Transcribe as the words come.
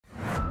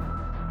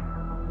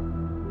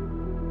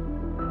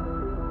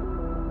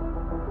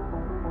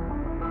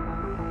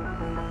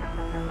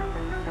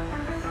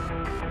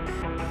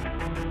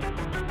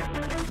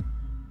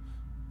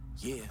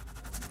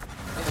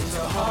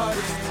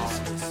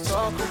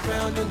Talk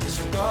around and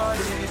disregard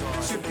it.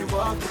 Strip you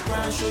off the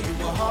ground, show you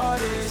what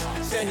heart is.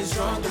 Standing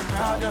strong and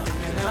proud,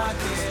 nothing can knock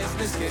it.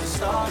 Let's get it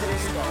started,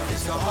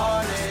 it's the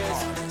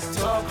hardest.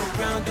 Talk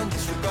around and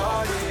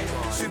disregard it.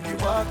 Strip you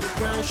off the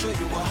ground, show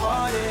you what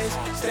heart is.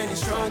 Standing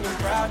strong and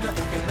proud,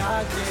 nothing can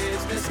knock it.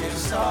 Let's get it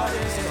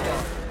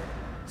started.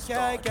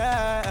 Yeah,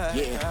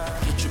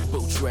 get your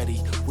boots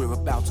ready. We're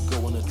about to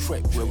go on a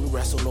trip where we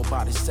wrestle,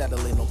 nobody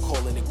settling or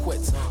calling it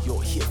quits.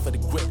 You're here for the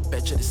grit,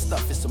 betcha this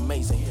stuff is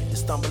amazing. You're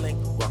stumbling,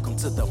 welcome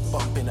to the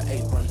bump in the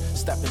apron.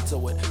 Step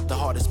into it, the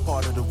hardest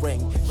part of the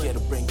ring. Here to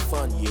bring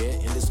fun, yeah,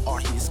 in this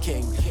art he is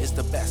king. It's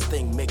the best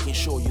thing, making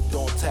sure you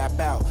don't tap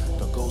out.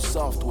 Don't go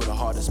soft with the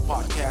hardest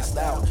podcast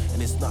out.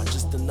 And it's not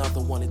just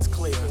another one, it's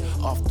clear.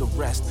 Off the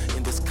rest,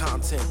 in this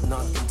content,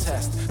 none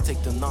contest.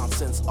 Take the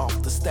nonsense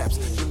off the steps.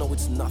 You know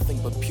it's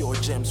nothing but pure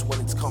gems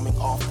when it's coming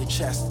off the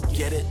chest.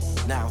 Get it?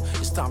 Now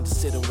it's time to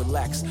sit and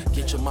relax.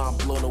 Get your mind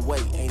blown away,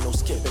 ain't no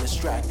skipping this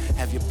track.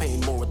 Have you paying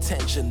more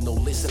attention, no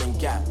listening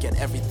gap. Get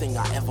everything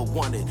I ever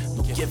wanted,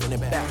 no giving it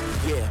back.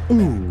 Yeah.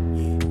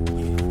 Ooh,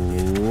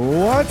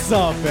 what's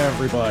up,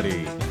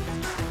 everybody?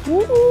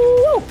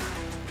 Woo!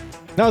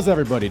 How's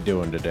everybody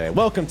doing today?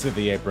 Welcome to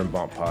the Apron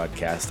Bump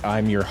Podcast.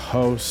 I'm your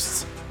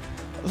host,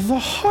 the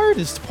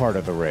hardest part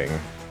of the ring,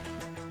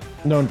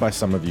 known by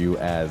some of you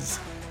as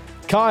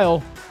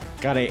Kyle.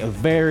 Got a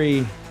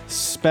very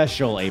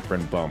special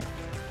apron bump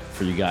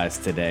for you guys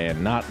today,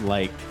 and not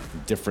like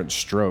different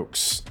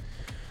strokes.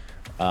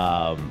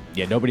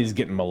 Nobody's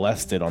getting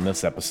molested on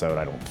this episode,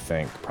 I don't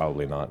think.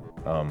 Probably not.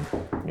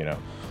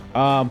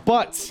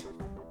 But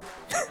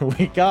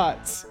we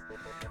got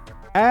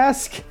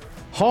Ask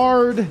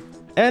Hard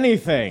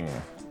Anything.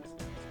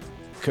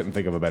 Couldn't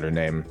think of a better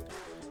name.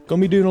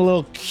 Gonna be doing a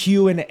little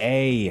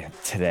Q&A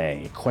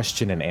today.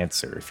 Question and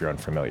answer, if you're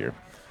unfamiliar.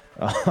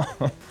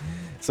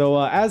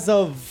 So as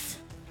of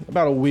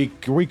about a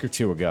week or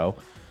two ago,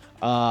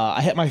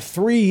 I hit my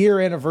 3-year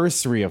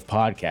anniversary of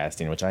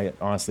podcasting, which I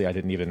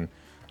didn't even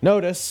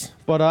notice.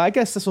 But I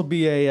guess this will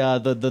be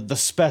the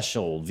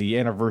special, the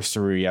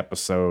anniversary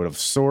episode of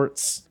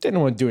sorts. Didn't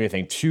want to do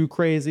anything too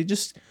crazy,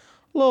 just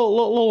a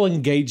little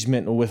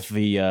engagement with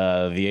the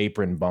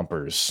apron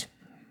bumpers,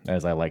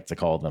 as I like to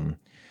call them.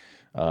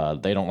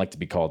 They don't like to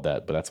be called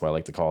that, but that's what I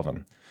like to call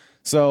them.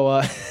 So,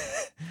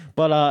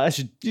 I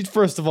should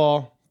first of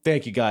all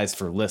thank you guys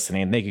for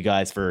listening. Thank you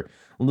guys for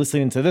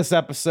listening to this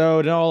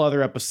episode and all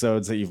other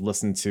episodes that you've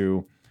listened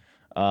to.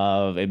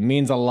 It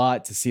means a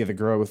lot to see the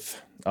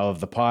growth of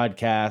the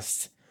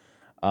podcast.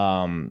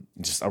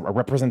 Just a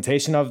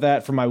representation of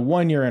that. For my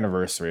 1-year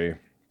anniversary,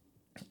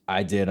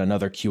 I did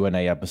another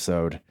Q&A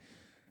episode,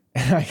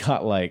 and I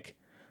got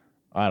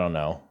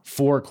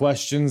 4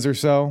 questions or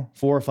so,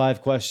 4 or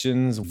 5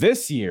 questions.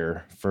 This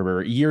year,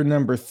 for year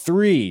number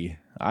 3,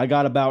 I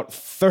got about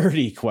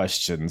 30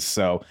 questions.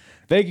 So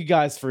thank you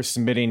guys for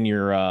submitting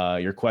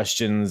your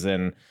questions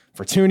and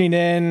for tuning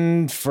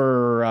in,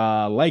 for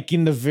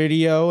liking the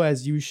video,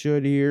 as you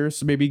should here.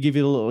 So maybe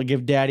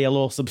give Daddy a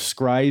little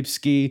subscribe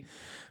ski.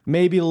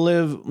 Maybe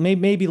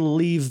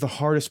leave the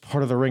hardest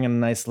part of the ring in a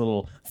nice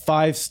little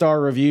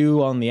 5-star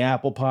review on the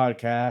Apple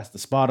Podcast, the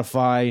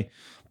Spotify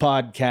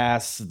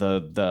podcasts,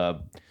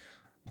 the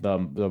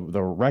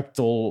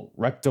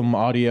rectum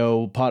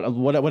audio pod,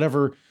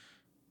 whatever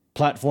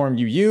platform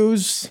you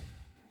use.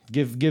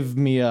 Give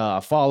me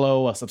a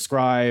follow, a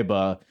subscribe,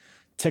 a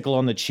tickle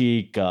on the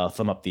cheek,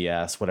 thumb up the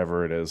ass,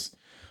 whatever it is.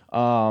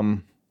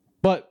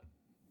 But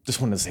just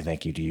wanted to say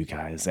thank you to you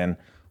guys. And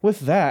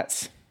with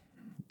that,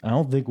 I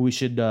don't think we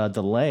should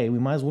delay. We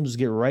might as well just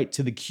get right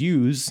to the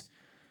cues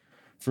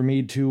for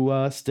me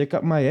to stick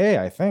up my A,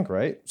 I think,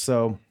 right?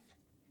 So,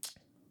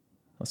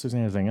 unless there's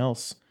anything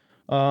else.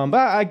 But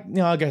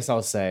I guess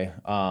I'll say,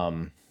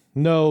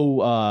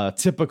 no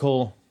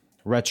typical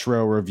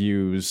retro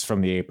reviews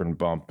from the Apron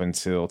Bump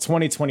until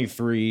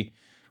 2023.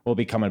 We'll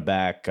be coming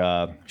back.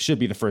 Should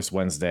be the first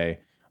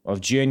Wednesday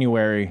of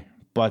January.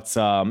 But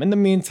in the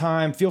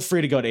meantime, feel free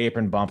to go to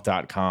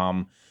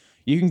apronbump.com.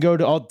 You can go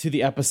to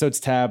the episodes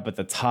tab at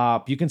the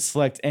top. You can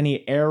select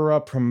any era,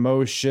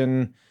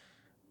 promotion,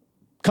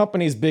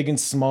 companies big and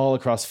small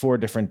across 4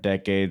 different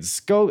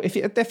decades. Go if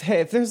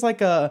there's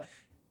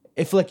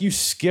if you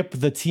skip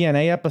the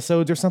TNA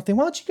episodes or something,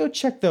 why don't you go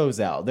check those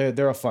out?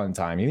 They're a fun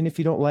time. Even if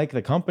you don't like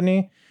the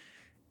company,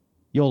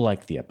 you'll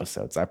like the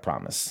episodes, I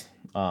promise.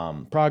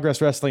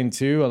 Progress Wrestling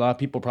too. A lot of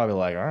people probably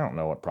like, I don't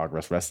know what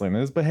Progress Wrestling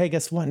is, but hey,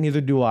 guess what? Neither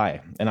do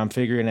I. And I'm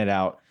figuring it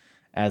out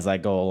as I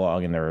go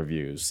along in the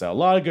reviews. So a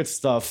lot of good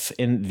stuff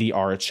in the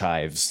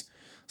archives.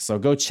 So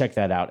go check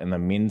that out in the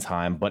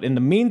meantime. But in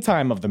the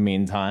meantime,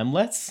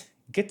 let's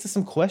get to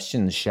some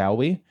questions, shall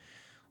we?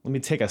 Let me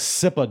take a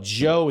sip of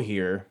Joe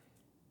here.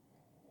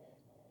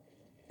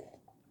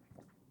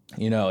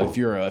 You know, if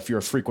you're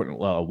a frequent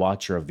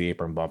watcher of the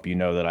Apron Bump, you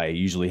know that I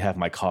usually have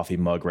my coffee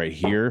mug right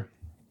here.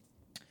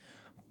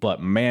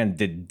 But man,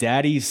 did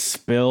Daddy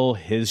spill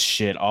his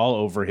shit all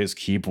over his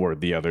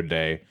keyboard the other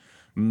day.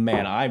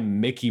 Man, I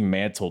Mickey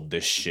Mantled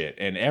this shit,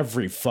 and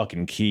every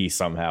fucking key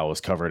somehow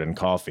was covered in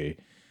coffee.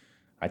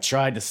 I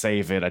tried to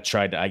save it.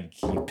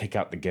 You pick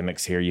out the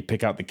gimmicks here. You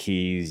pick out the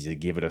keys. You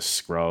give it a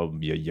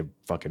scrub. You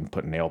fucking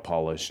put nail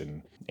polish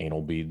and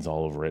anal beads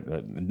all over it.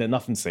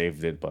 Nothing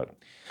saved it, but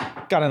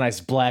got a nice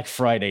Black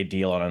Friday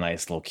deal on a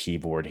nice little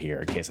keyboard here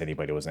in case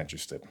anybody was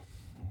interested.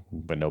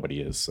 But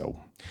nobody is,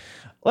 so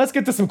let's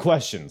get to some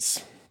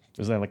questions.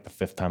 Is that like the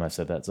 5th time I've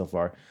said that so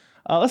far?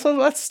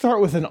 Let's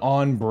start with an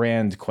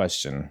on-brand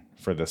question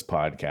for this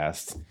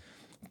podcast.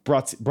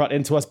 Brought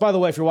into us. By the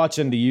way, if you're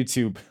watching the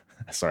YouTube...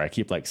 Sorry, I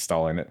keep like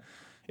stalling it.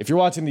 If you're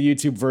watching the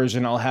YouTube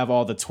version, I'll have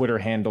all the Twitter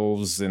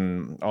handles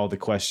and all the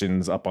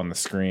questions up on the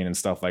screen and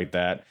stuff like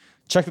that.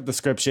 Check the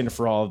description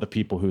for all of the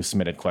people who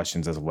submitted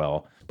questions as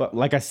well. But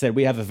like I said,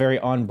 we have a very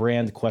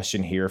on-brand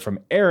question here from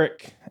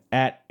Eric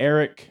at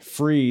Eric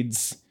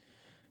Freeds.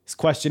 His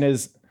question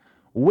is,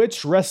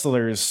 which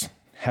wrestlers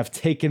have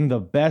taken the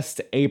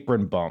best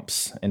apron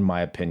bumps, in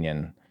my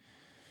opinion?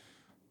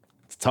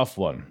 It's a tough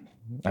one.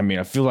 I mean,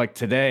 I feel like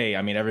today,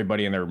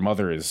 everybody and their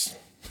mother is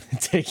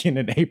taking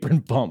an apron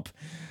bump.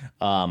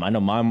 I know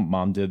my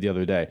mom did the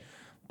other day.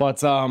 But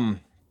the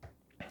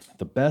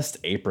best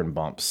apron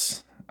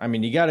bumps.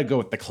 You got to go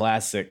with the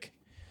classic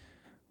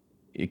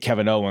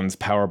Kevin Owens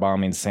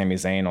powerbombing Sami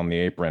Zayn on the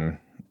apron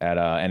at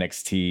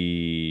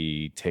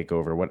NXT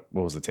TakeOver. What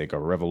was the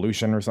TakeOver?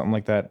 Revolution or something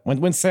like that?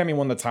 When Sami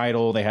won the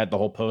title, they had the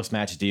whole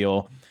post-match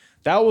deal.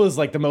 That was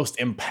like the most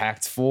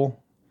impactful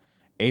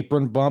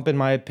apron bump, in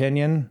my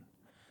opinion.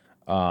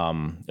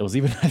 It was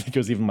even, I think it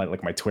was even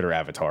my Twitter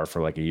avatar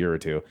for like a year or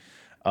two.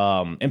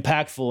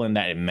 Impactful in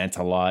that it meant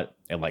a lot.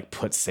 It like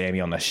put Sami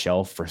on the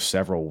shelf for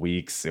several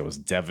weeks. It was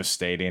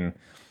devastating.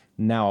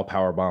 Now a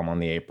powerbomb on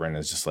the apron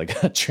is just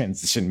like a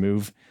transition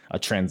move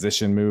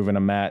in a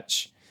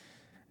match.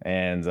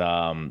 And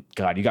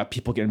God, you got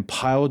people getting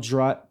pile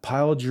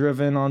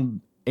driven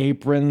on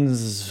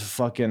aprons.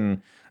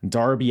 Fucking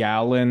Darby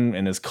Allin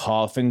and his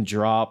coffin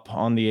drop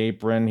on the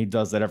apron. He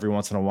does that every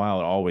once in a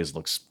while. It always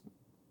looks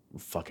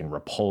fucking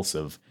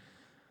repulsive.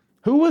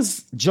 Who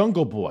was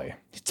Jungle Boy?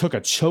 He took a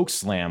choke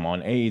slam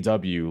on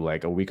AEW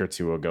like a week or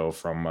two ago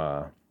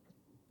from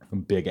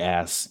Big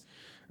Ass,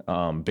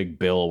 Big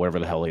Bill, whatever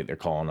the hell they're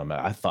calling him.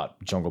 I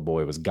thought Jungle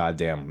Boy was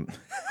goddamn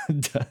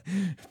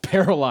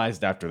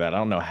paralyzed after that. I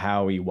don't know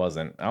how he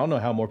wasn't. I don't know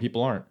how more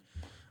people aren't.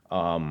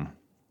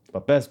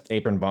 But best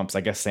apron bumps,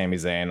 I guess Sami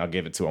Zayn. I'll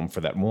give it to him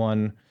for that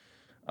one.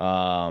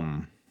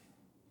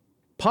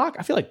 Pac,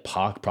 I feel like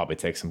Pac probably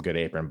takes some good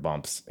apron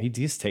bumps.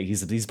 He's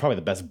probably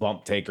the best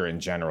bump taker in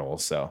general.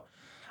 So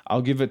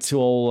I'll give it to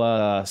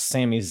old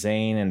Sami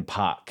Zayn and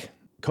Pac.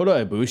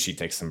 Kota Ibushi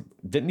takes some.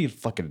 Doesn't he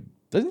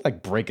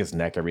like break his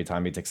neck every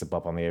time he takes a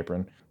bump on the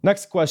apron?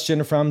 Next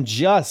question from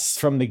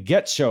the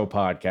Get Show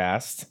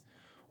podcast.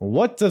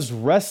 What does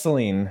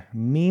wrestling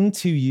mean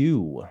to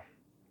you?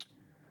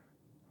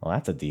 Well,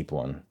 that's a deep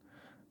one.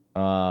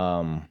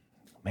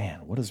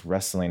 Man, what is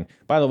wrestling?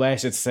 By the way, I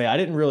should say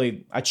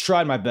I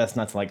tried my best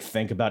not to like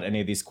think about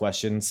any of these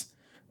questions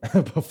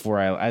before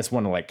I just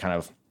want to like kind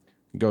of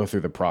go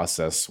through the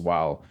process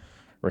while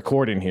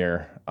recording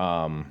here.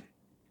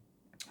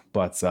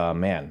 But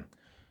man,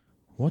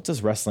 what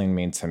does wrestling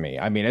mean to me?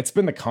 It's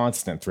been the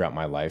constant throughout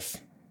my life.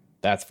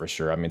 That's for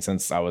sure.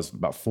 Since I was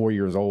about 4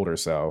 years old or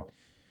so.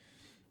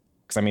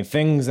 Because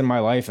things in my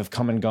life have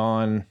come and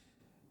gone,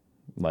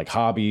 like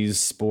hobbies,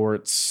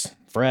 sports,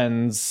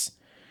 friends,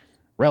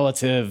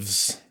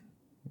 relatives,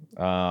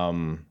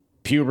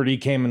 puberty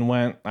came and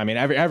went.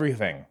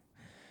 Everything.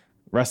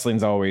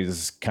 Wrestling's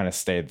always kind of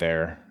stayed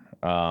there.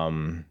 I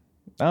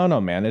don't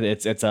know, man.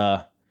 It's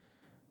a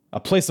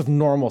place of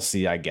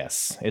normalcy, I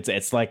guess.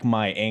 It's like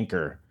my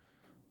anchor,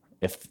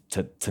 if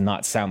to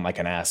not sound like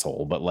an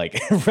asshole, but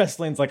like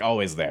wrestling's like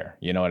always there.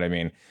 You know what I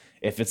mean?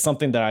 If it's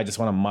something that I just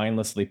want to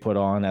mindlessly put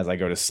on as I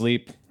go to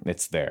sleep,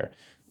 it's there.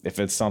 If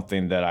it's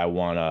something that I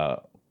want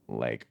to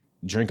like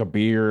drink a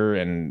beer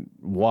and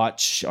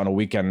watch on a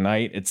weekend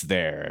night, it's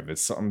there. If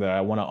it's something that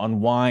I want to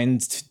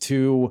unwind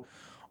to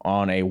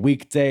on a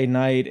weekday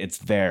night, it's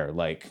there.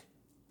 Like,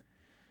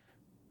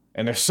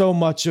 and there's so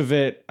much of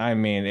it.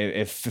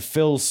 It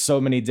fulfills so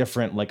many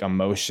different like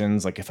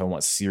emotions. Like if I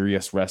want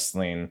serious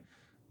wrestling,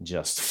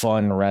 just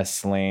fun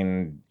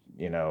wrestling,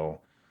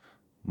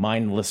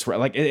 mindless,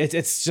 like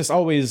it's just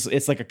always,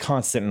 it's like a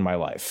constant in my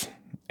life.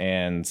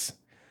 And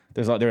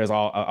there is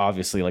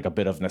obviously like a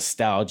bit of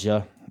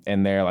nostalgia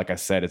in there. Like I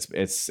said,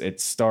 I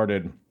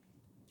started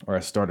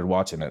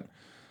watching it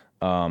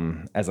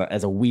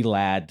as a wee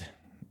lad,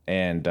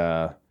 and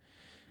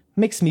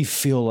makes me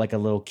feel like a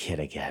little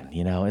kid again.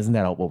 Isn't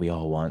that what we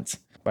all want?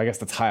 But I guess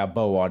to tie a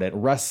bow on it,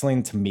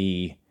 wrestling to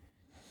me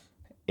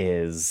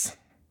is,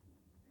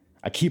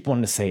 I keep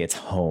wanting to say it's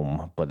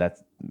home, but that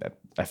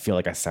I feel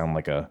like I sound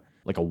like a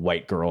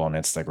white girl on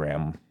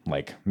Instagram,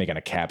 like making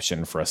a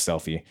caption for a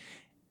selfie.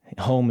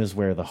 Home is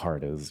where the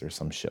heart is, or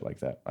some shit like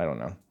that. I don't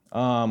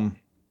know.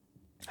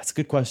 That's a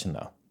good question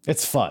though.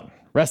 It's fun.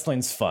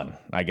 Wrestling's fun,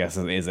 I guess,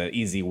 is an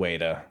easy way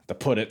to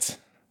put it.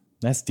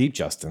 That's deep,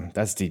 Justin.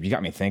 That's deep. You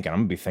got me thinking. I'm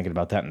gonna be thinking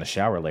about that in the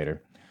shower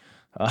later.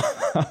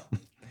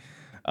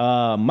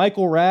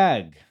 Michael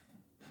Ragg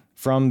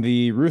from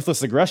the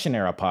Ruthless Aggression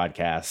Era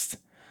podcast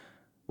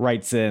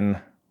writes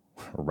in.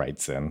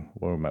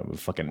 What am I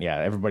fucking? Yeah,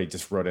 everybody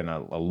just wrote in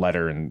a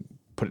letter and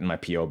put it in my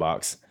P.O.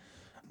 box.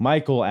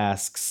 Michael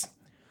asks,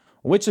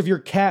 which of your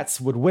cats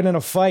would win in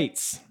a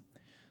fight?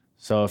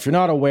 So if you're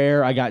not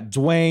aware, I got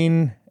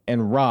Dwayne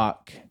and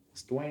Rock.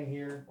 Is Dwayne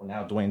here? Well,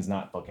 now Dwayne's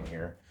not fucking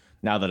here.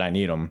 Now that I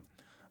need him.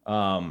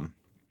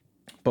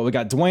 But we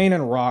got Dwayne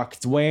and Rock.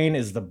 Dwayne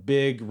is the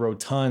big,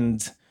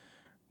 rotund.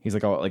 He's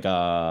like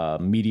a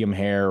medium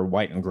hair,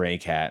 white and gray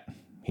cat.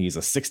 He's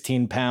a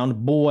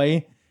 16-pound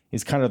boy.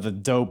 He's kind of the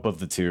dope of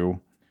the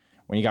two.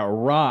 When you got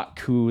Rock,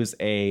 who is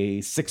a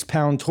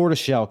 6-pound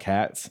tortoiseshell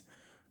cat,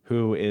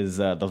 who is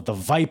the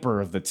viper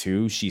of the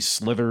two. She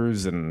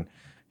slithers and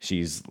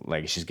she's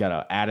got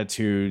an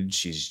attitude.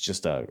 She's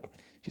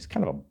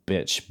kind of a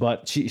bitch,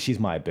 but she's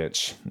my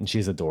bitch and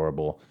she's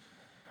adorable.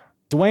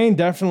 Dwayne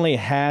definitely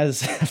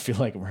has, I feel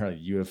like we're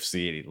at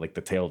UFC, like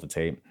the tail of the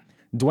tape.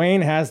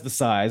 Dwayne has the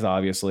size,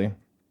 obviously,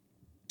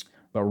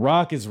 but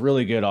Rock is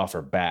really good off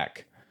her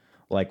back.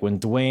 Like when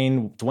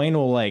Dwayne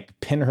will like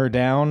pin her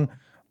down,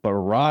 but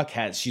Rock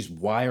she's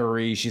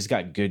wiry. She's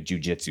got good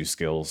jujitsu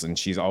skills and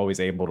she's always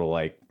able to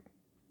like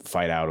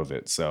fight out of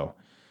it. So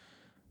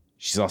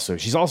she's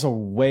also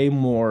way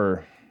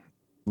more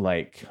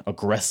like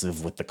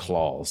aggressive with the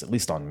claws, at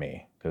least on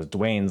me. Because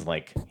Dwayne's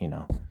like,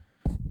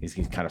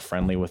 he's kind of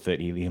friendly with it.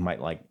 He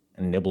might like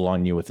nibble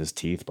on you with his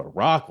teeth, but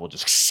Rock will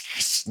just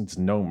it's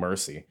no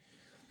mercy.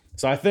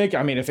 So I think,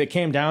 if it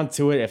came down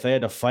to it, if they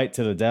had to fight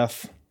to the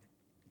death,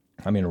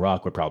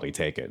 Rock would probably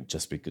take it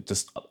just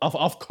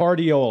off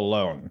cardio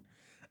alone.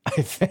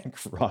 I think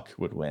Rock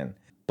would win.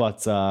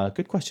 But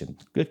good question,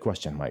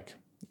 Mike.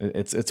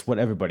 It's what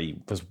everybody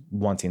was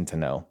wanting to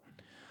know.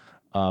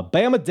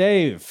 Bama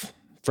Dave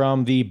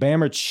from the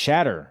Bammer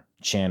Chatter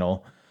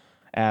channel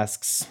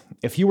asks,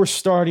 if you were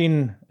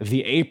starting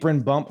the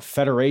Apron Bump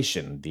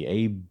Federation, the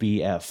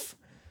ABF,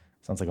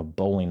 sounds like a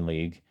bowling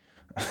league,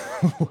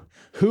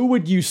 who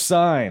would you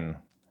sign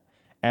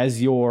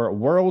as your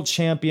world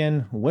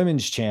champion,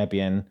 women's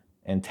champion,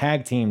 and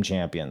tag team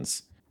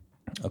champions?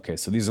 Okay,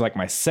 so these are like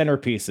my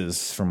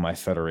centerpieces from my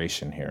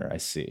federation here. I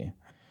see.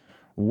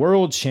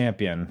 World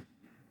champion.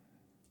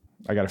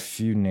 I got a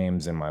few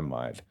names in my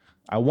mind.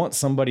 I want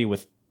somebody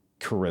with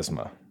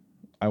charisma.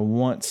 I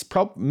want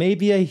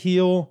maybe a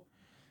heel.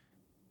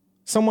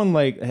 Someone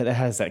like that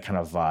has that kind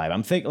of vibe.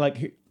 I'm thinking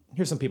like,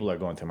 here's some people that are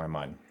going through my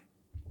mind.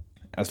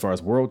 As far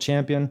as world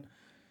champion,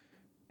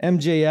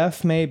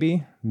 MJF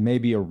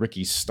maybe a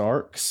Ricky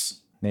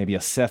Starks, maybe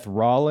a Seth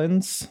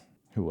Rollins.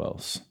 Who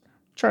else? I'm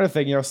trying to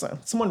think,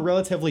 someone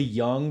relatively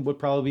young would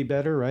probably be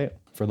better, right?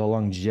 For the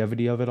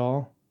longevity of it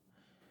all.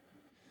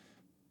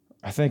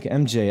 I think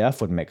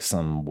MJF would make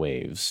some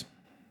waves.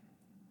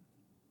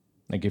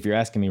 Like if you're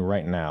asking me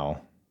right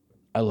now,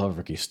 I love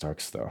Ricky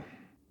Starks though.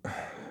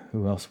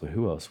 Who else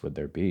would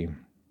there be?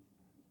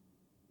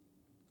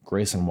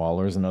 Grayson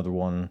Waller is another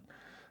one.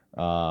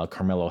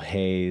 Carmelo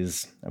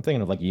Hayes. I'm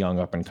thinking of like young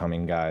up and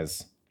coming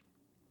guys.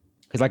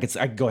 Because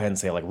I could go ahead and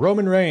say like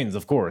Roman Reigns,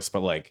 of course,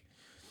 but like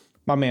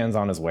my man's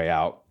on his way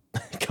out.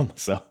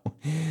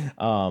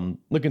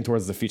 Looking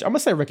towards the future, I'm gonna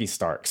say Ricky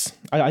Starks.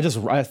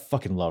 I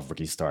fucking love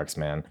Ricky Starks,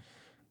 man.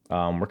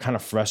 We're kind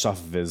of fresh off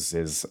of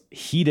his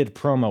heated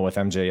promo with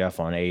MJF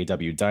on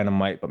AEW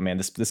Dynamite, but man,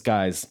 this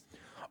guy's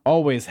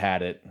always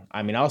had it.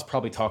 I was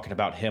probably talking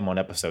about him on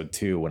episode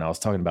 2 when I was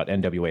talking about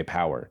NWA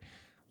Power.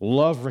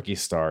 Love Ricky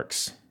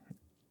Starks.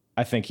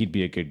 I think he'd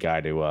be a good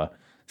guy to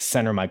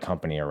center my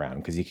company around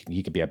because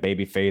he could be a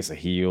babyface, a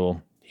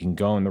heel. He can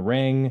go in the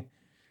ring.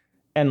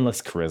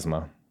 Endless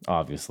charisma,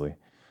 obviously.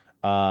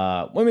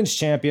 Women's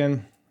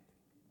champion.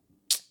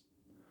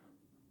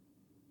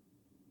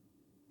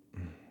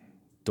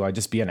 Do I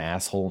just be an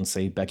asshole and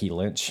say Becky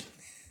Lynch?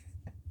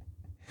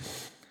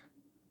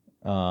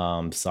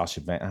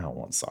 Sasha Banks. I don't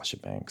want Sasha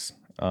Banks.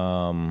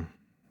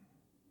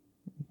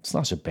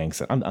 Sasha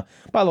Banks.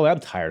 By the way,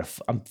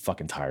 I'm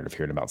fucking tired of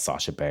hearing about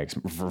Sasha Banks,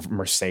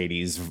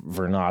 Mercedes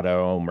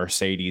Vernado,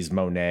 Mercedes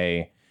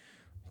Monet.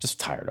 Just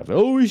tired of it.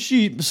 Oh,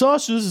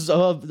 Sasha's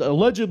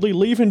allegedly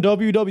leaving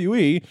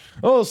WWE.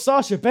 Oh,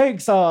 Sasha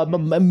Banks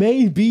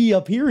may be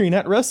appearing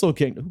at Wrestle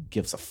Kingdom. Who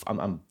gives a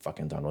I'm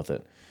fucking done with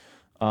it.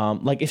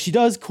 Like if she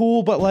does,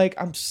 cool, but like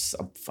I'm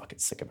fucking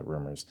sick of the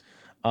rumors.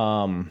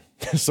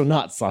 So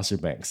not Sasha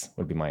Banks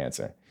would be my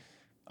answer.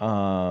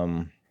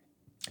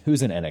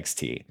 Who's in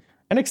NXT?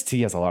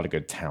 NXT has a lot of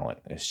good talent.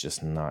 It's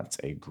just not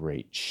a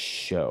great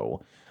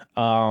show.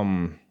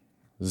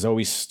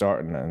 Zoe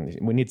Stark.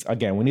 We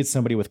need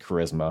somebody with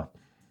charisma.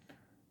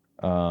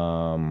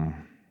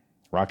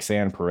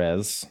 Roxanne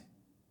Perez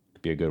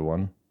could be a good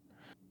one.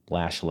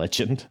 Lash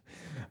Legend.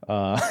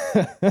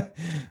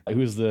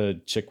 Who's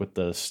the chick with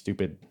the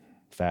stupid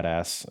fat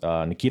ass?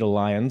 Nikita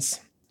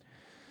Lyons.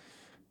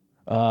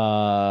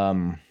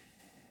 That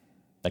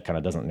kind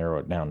of doesn't narrow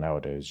it down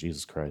nowadays.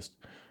 Jesus Christ.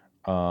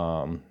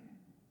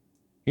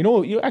 You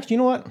know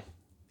what?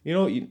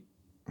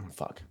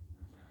 Fuck.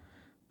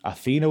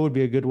 Athena would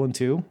be a good one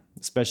too,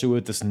 especially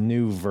with this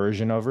new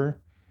version of her.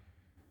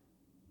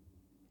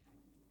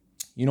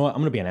 You know what?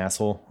 I'm gonna be an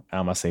asshole.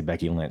 I'm gonna say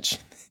Becky Lynch.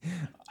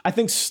 I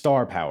think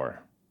star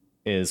power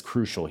is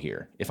crucial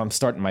here. If I'm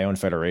starting my own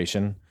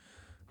federation,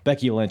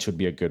 Becky Lynch would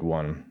be a good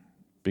one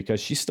because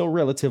she's still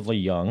relatively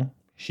young.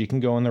 She can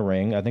go in the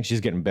ring. I think she's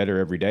getting better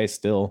every day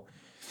still.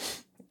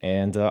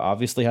 And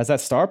obviously has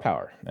that star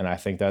power. And I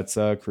think that's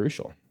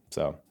crucial.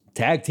 So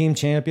tag team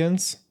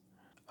champions.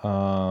 Who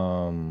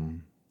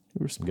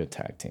are some good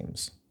tag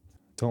teams?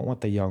 Don't want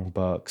the Young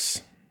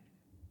Bucks.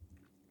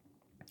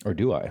 Or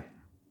do I?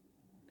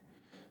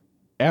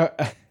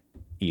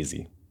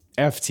 Easy.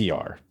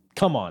 FTR.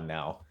 Come on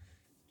now.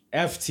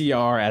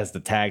 FTR as the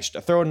tag.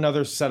 Throw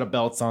another set of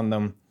belts on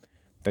them.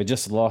 They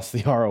just lost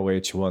the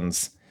ROH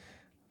ones.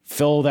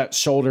 Fill that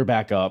shoulder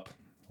back up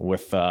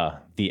with the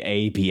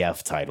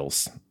ABF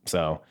titles.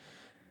 So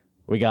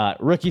we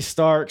got Ricky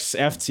Starks,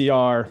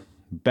 FTR,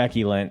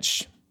 Becky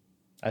Lynch.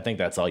 I think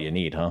that's all you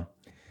need, huh?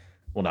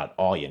 Well, not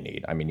all you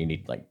need. I mean, you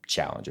need like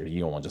challenger. You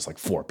don't want just like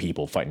 4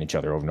 people fighting each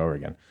other over and over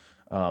again.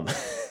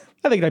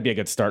 I think that'd be a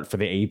good start for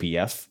the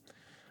ABF.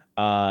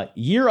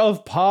 Year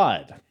of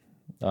Pod.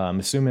 I'm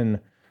assuming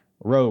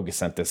Rogue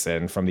sent this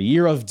in from the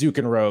Year of Duke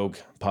and Rogue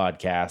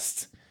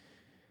podcast.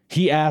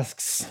 He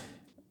asks,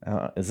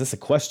 is this a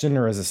question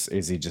or is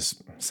he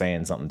just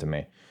saying something to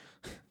me?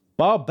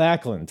 Bob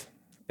Backlund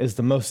is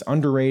the most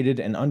underrated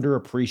and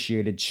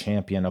underappreciated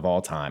champion of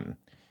all time.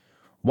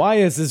 Why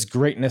is his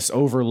greatness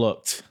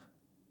overlooked?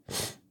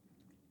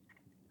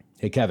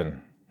 Hey,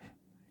 Kevin,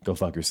 go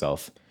fuck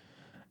yourself.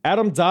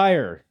 Adam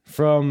Dyer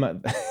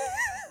from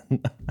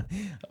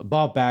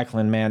Bob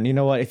Backlund, man. You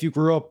know what? If you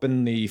grew up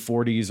in the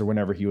 40s or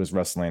whenever he was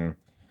wrestling,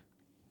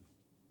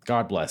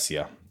 God bless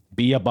you.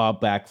 Be a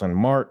Bob Backlund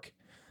mark.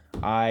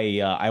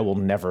 I will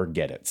never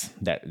get it.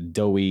 That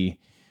doughy,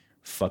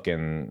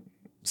 fucking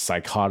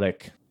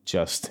psychotic,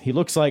 he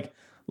looks like,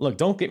 look,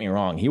 don't get me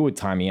wrong. He would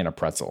tie me in a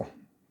pretzel.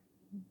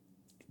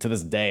 To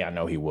this day, I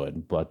know he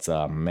would. But,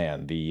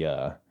 man,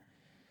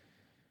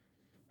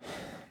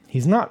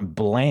 he's not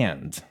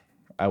bland,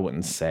 I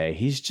wouldn't say.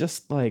 He's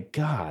just like,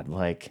 God,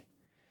 like,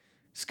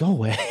 just go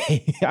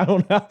away. I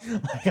don't know.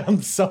 Like,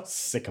 I'm so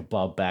sick of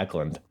Bob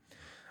Backlund.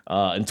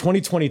 In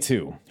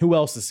 2022, who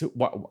else is...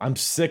 I'm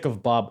sick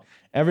of Bob.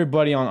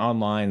 Everybody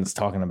online is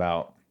talking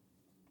about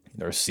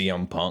their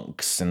CM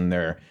Punks and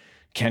their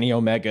Kenny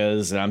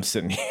Omegas, and I'm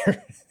sitting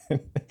here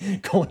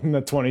going into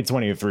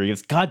 2023.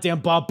 It's goddamn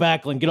Bob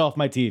Backlund. Get off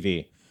my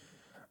TV.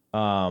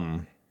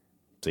 So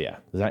yeah,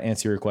 does that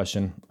answer your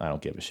question? I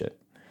don't give a shit.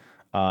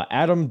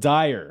 Adam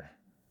Dyer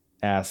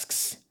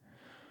asks,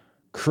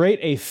 create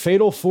a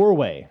fatal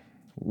 4-way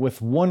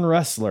with one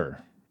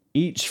wrestler,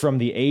 each from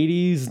the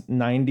 80s,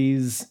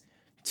 90s,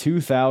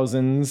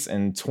 2000s,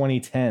 and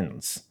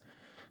 2010s.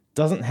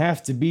 Doesn't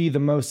have to be the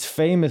most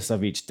famous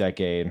of each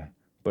decade,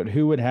 but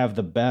who would have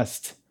the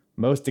best,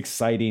 most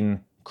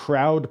exciting,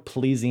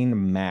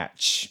 crowd-pleasing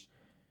match?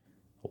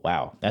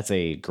 Wow, that's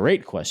a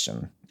great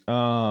question.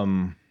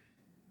 80s.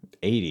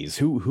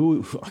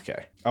 Who?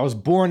 Okay. I was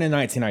born in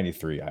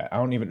 1993. I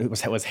don't even...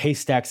 Was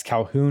Haystacks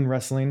Calhoun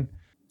wrestling?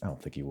 I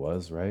don't think he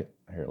was, right?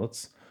 Here,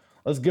 let's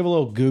give a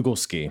little Google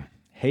ski.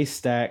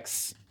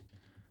 Haystacks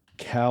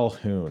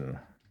Calhoun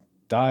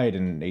died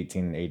in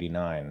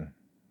 1889.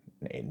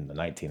 In the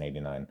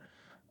 1989.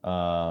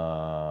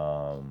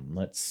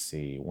 Let's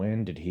see.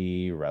 When did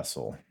he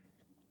wrestle?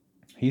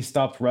 He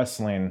stopped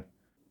wrestling.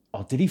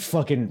 Oh, did he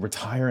fucking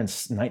retire in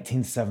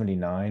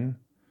 1979?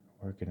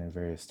 Working in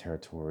various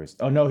territories.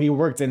 Oh no, he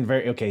worked in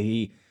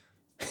he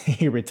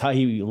retired.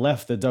 He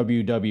left the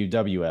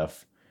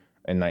WWF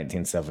in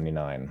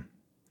 1979.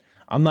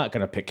 I'm not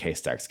gonna pick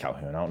Haystacks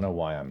Calhoun. I don't know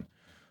why I'm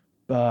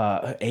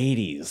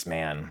 80s,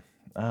 man.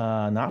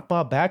 Not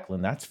Bob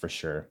Backlund, that's for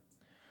sure.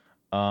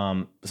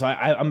 So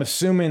I'm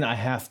assuming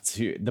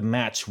the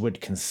match would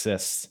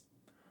consist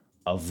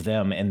of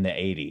them in the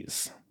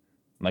 80s.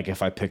 Like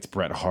if I picked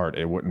Bret Hart,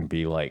 it wouldn't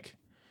be like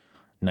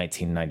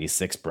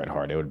 1996 Bret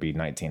Hart. It would be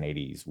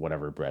 1980s,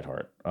 whatever Bret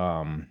Hart.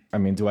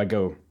 Do I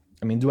go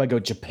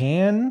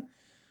Japan?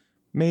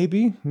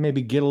 Maybe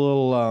get a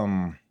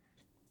little,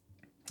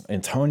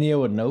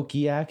 Antonio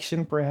Inoki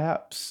action,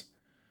 perhaps.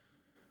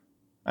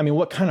 I mean,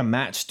 what kind of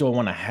match do I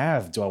want to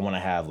have? Do I want to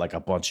have like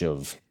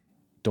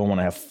do I want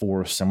to have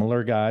 4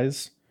 similar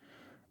guys?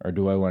 Or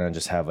do I want to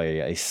just have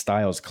a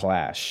Styles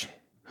Clash?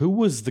 Who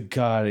was the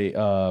guy?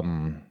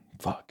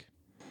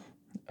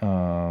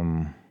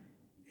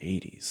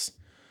 80s.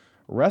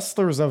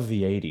 Wrestlers of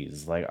the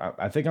 80s. Like,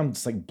 I think I'm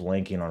just like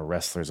blanking on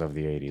wrestlers of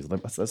the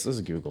 80s. Let's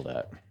just Google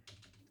that.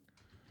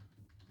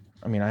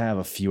 I mean, I have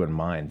a few in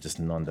mind, just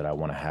none that I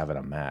want to have in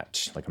a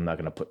match. Like, I'm not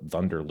going to put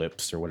Thunder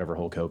Lips or whatever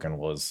Hulk Hogan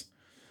was.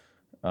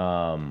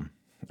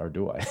 Or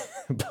do I?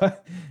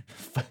 But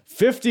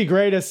 50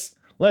 greatest.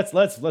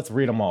 Let's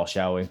read them all,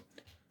 shall we? Is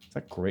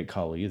that Great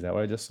Khali? Is that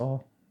what I just saw?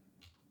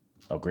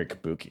 Oh, Great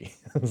Kabuki.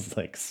 I was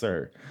like,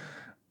 sir.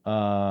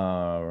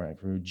 Right,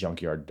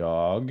 Junkyard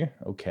Dog.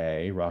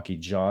 Okay, Rocky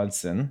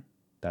Johnson.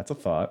 That's a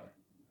thought.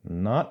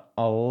 Not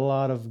a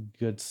lot of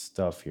good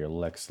stuff here.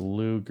 Lex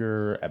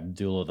Luger,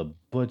 Abdullah the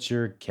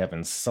Butcher,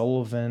 Kevin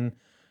Sullivan.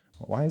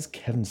 Why is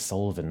Kevin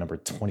Sullivan number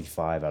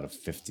 25 out of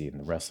 50 in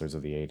the wrestlers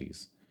of the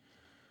 80s?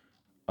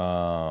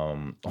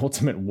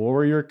 Ultimate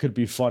Warrior could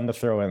be fun to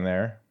throw in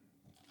there.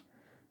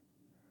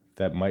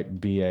 That might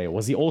be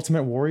was he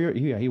Ultimate Warrior?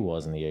 Yeah, he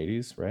was in the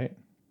 80s, right?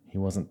 He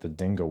wasn't the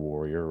Dingo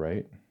Warrior,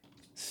 right?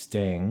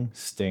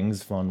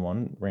 Sting's fun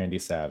one. Randy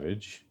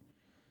Savage.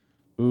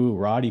 Ooh,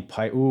 Roddy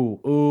Piper.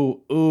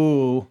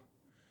 Ooh.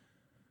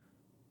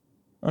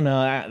 Oh no,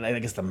 I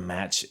guess the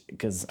match,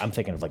 because I'm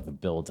thinking of like the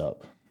build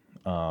up.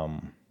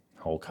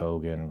 Hulk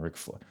Hogan, Ric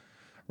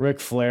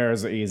Flair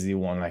is an easy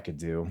one I could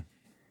do.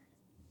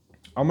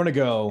 I'm gonna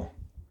go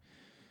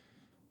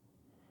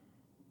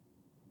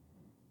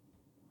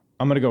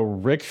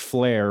Ric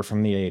Flair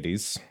from the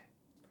 80s.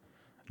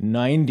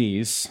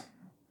 90s,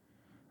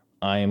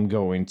 I am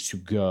going to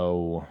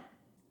go.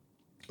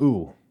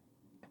 Ooh.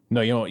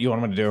 No, you know what I'm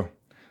gonna do?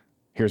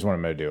 Here's what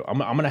I'm gonna do. I'm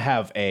gonna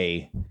have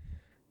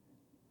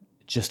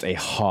just a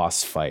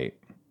Hoss fight.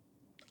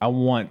 I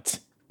want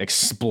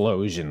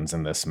explosions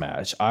in this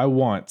match. I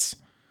want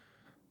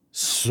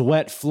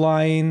sweat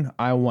flying.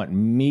 I want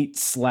meat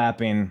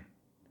slapping.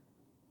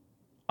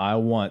 I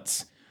don't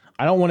want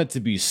it to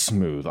be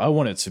smooth. I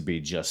want it to be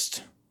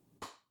just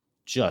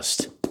a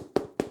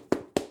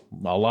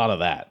lot of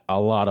that.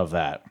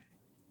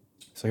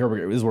 So here we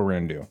go. This is what we're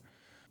going to do.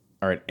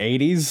 All right,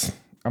 80s,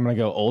 I'm going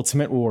to go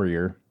Ultimate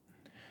Warrior.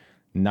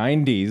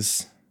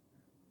 90s,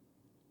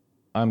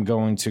 I'm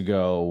going to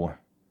go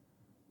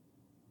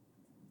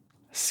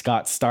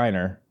Scott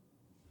Steiner.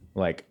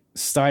 Like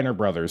Steiner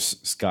Brothers,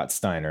 Scott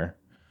Steiner.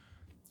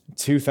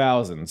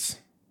 2000s,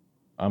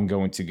 I'm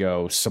going to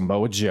go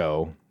Samoa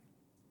Joe.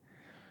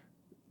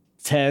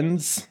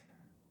 10s,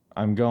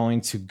 I'm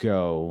going to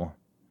go.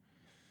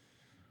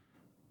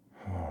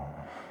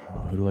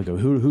 Who do I go?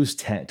 Who's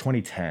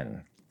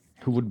 2010?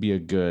 Who would be a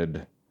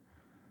good?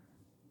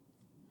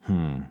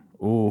 Ooh.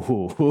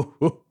 All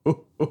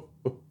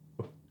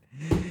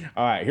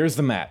right, here's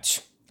the match.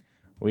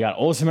 We got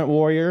Ultimate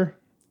Warrior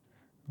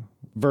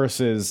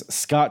versus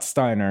Scott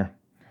Steiner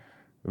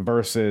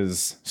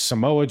versus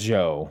Samoa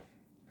Joe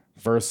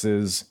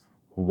versus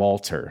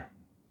Walter.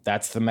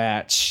 That's the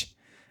match.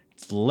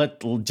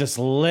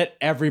 Let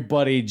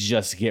everybody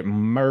just get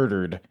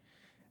murdered.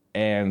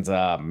 And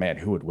man,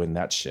 who would win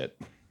that shit?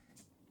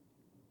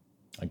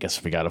 I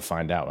guess we got to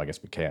find out. I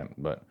guess we can't,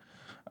 but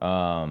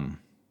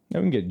we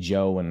can get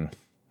Joe and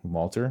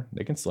Walter.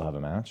 They can still have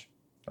a match,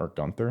 or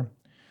Gunther.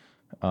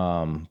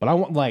 But I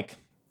want like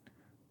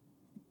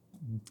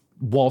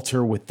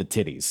Walter with the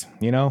titties,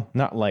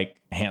 not like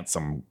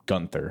handsome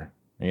Gunther.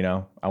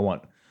 I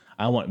want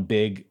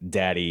Big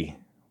Daddy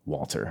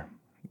Walter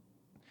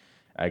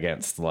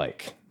against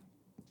like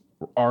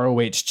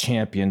ROH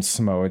champion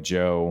Samoa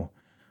Joe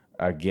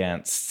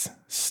against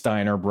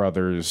Steiner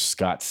Brothers,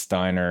 Scott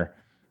Steiner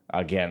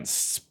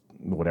against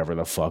whatever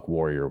the fuck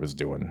Warrior was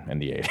doing in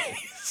the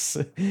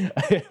 80s.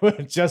 It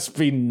would just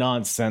be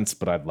nonsense,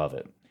 but I'd love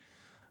it.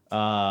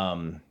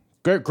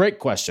 Great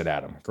question,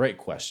 Adam. Great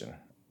question.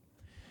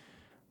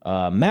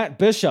 Matt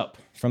Bishop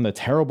from the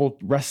Terrible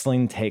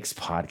Wrestling Takes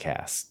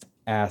podcast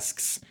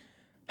asks,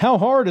 how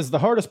hard is the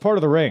hardest part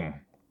of the ring?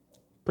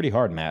 Pretty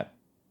hard, Matt.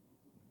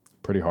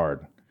 Pretty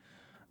hard.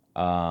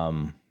 I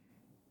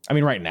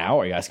mean, right now,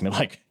 are you asking me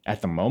like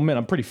at the moment?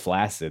 I'm pretty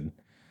flaccid.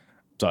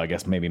 So I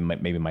guess maybe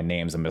my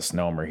name's a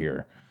misnomer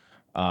here.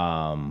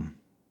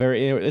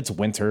 It's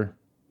winter,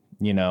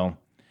 Not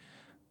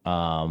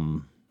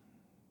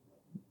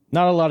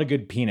a lot of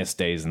good penis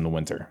days in the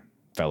winter,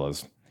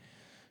 fellas.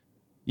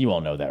 You all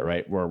know that,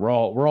 right? We're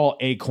all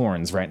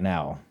acorns right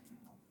now.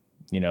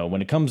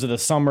 When it comes to the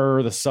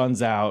summer, the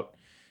sun's out.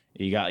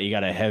 You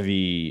got a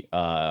heavy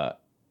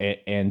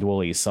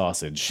andouille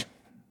sausage.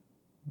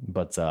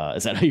 But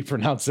is that how you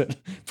pronounce it?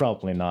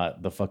 Probably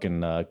not. The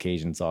fucking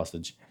Cajun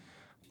sausage.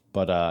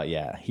 But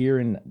yeah, here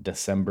in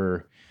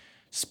December,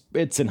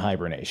 it's in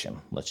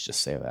hibernation. Let's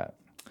just say that.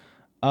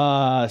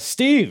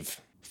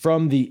 Steve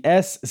from the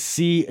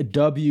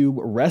SCW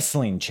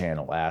Wrestling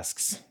channel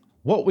asks,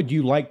 what would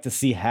you like to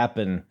see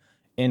happen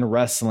in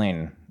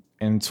wrestling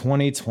in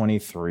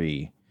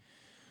 2023?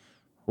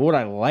 What would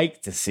I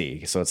like to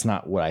see? So it's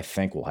not what I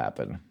think will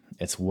happen.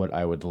 It's what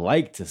I would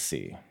like to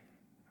see.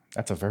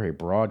 That's a very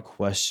broad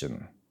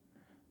question,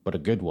 but a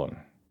good one.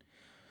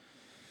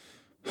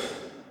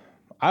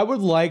 I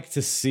would like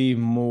to see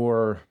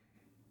more.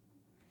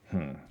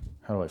 How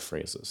do I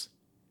phrase this?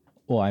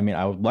 Well, I mean,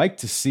 I would like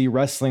to see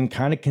wrestling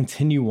kind of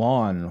continue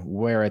on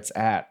where it's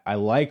at. I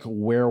like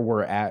where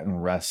we're at in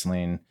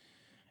wrestling,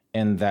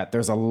 and that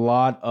there's a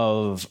lot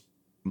of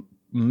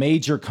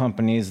major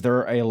companies. There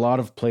are a lot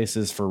of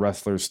places for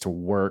wrestlers to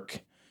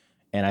work,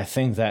 and I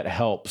think that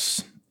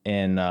helps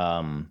in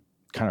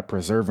kind of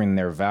preserving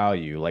their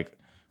value. Like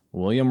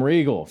William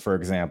Regal, for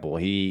example,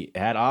 he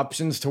had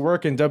options to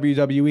work in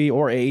WWE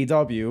or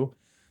AEW,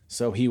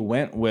 so he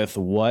went with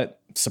what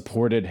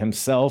supported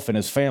himself and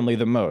his family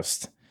the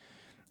most.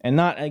 And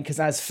not because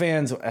as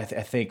fans, I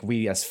think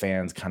we as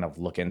fans kind of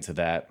look into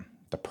the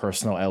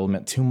personal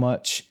element too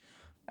much.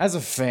 As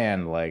a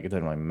fan, like, it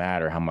doesn't really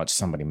matter how much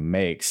somebody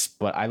makes,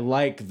 but I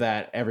like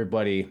that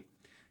everybody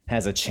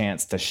has a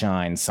chance to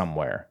shine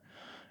somewhere.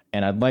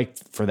 And I'd like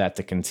for that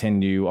to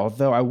continue.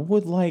 Although I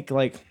would like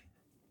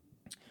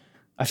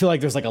I feel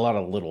like there's like a lot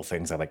of little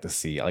things I'd like to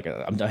see. Like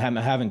I'm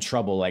having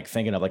trouble like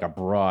thinking of like a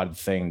broad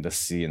thing to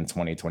see in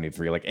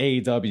 2023. Like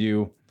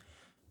AEW,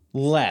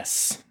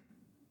 less.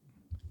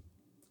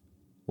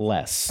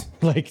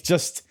 Like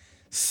just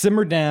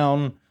simmer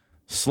down,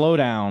 slow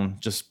down.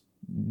 Just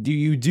do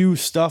you do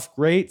stuff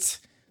great?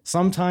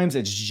 Sometimes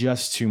it's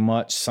just too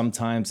much.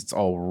 Sometimes it's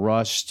all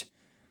rushed.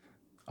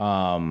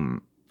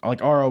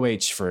 Like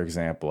ROH, for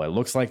example. It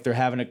looks like they're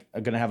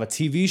gonna have a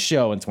TV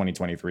show in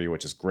 2023,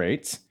 which is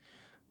great.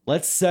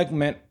 Let's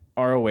segment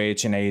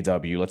ROH and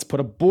AEW. Let's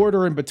put a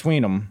border in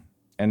between them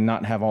and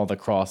not have all the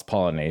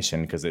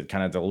cross-pollination because it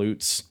kind of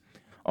dilutes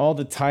all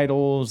the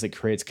titles. It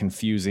creates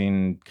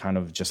confusing kind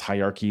of just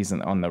hierarchies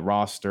on the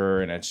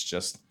roster, and it's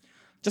just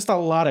a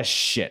lot of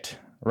shit,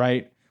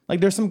 right? Like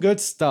there's some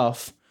good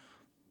stuff,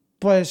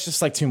 but it's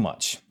just like too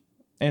much.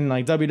 And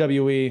like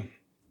WWE,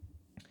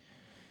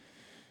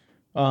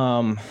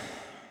 I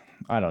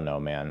don't know,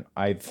 man.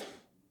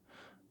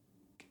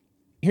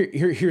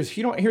 Here's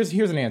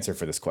an answer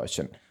for this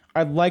question.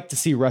 I'd like to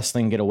see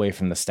wrestling get away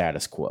from the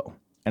status quo.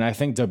 And I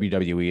think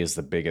WWE is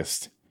the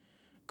biggest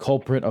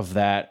culprit of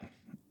that.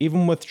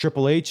 Even with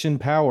Triple H in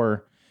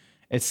power,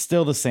 it's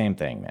still the same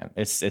thing, man.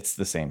 It's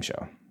the same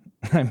show.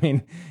 I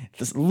mean,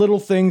 just little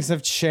things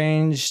have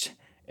changed,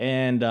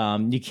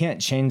 and you can't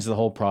change the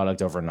whole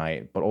product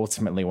overnight. But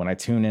ultimately, when I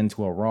tune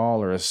into a Raw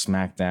or a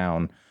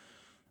SmackDown,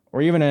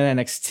 or even an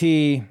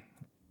NXT,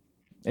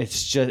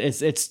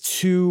 it's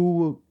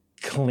too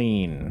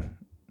clean,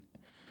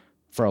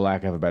 for a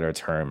lack of a better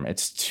term.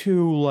 It's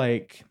too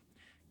like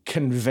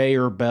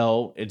conveyor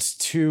belt. It's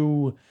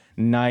too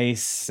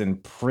nice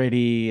and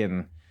pretty,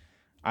 and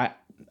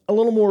a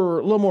little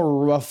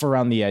more rough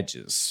around the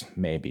edges,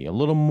 maybe a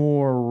little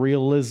more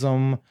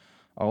realism,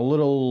 a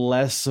little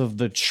less of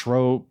the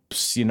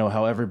tropes. You know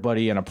how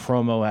everybody in a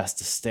promo has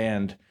to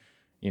stand,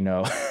 you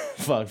know,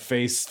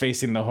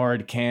 facing the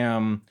hard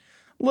cam.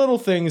 Little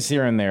things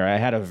here and there. I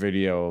had a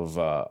video of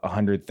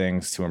 100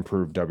 things to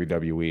improve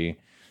WWE.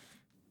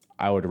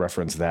 I would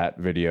reference that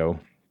video.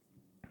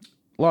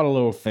 A lot of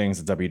little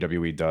things that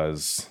WWE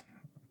does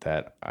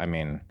that, I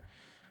mean,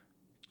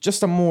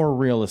 just a more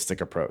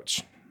realistic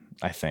approach,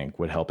 I think,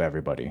 would help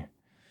everybody.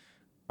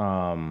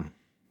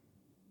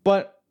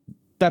 But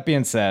that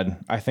being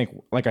said, I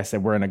think, like I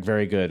said, we're in a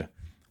very good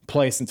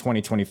place in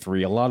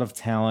 2023. A lot of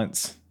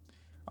talent,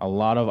 a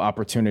lot of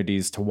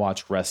opportunities to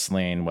watch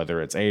wrestling,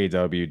 whether it's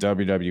AEW,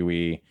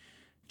 WWE,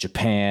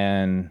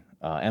 Japan,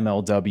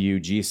 MLW,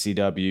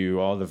 GCW,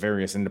 all the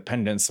various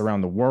independents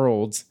around the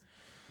world.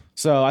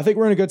 So I think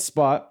we're in a good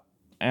spot,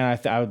 and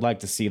I would like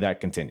to see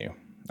that continue,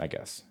 I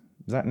guess.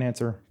 Is that an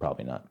answer?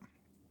 Probably not.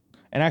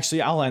 And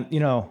actually, I'll end,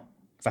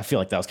 I feel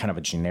like that was kind of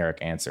a generic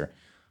answer.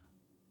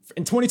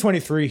 In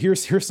 2023,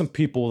 here's some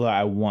people that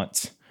I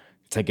want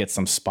to get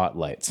some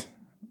spotlight.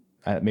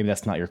 Maybe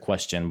that's not your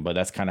question, but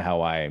that's kind of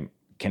how I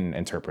can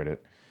interpret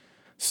it.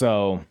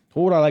 So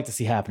what would I like to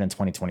see happen in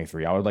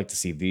 2023? I would like to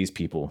see these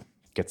people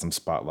get some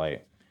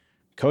spotlight.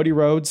 Cody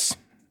Rhodes,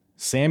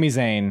 Sami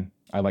Zayn.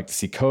 I'd like to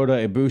see Kota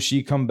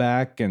Ibushi come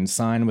back and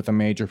sign with a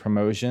major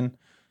promotion.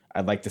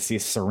 I'd like to see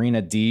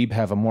Serena Deeb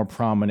have a more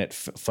prominent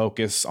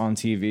focus on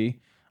TV.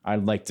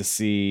 I'd like to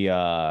see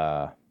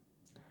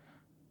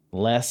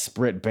less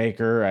Britt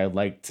Baker. I'd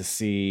like to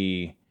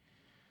see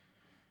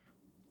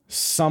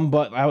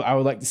I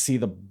would like to see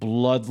the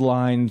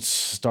bloodline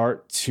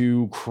start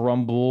to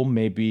crumble,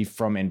 maybe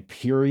from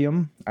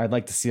Imperium. I'd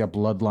like to see a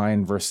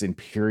bloodline versus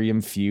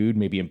Imperium feud.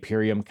 Maybe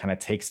Imperium kind of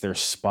takes their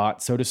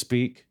spot, so to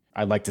speak.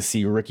 I'd like to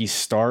see Ricky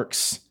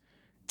Starks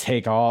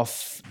take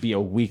off, be a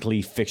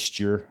weekly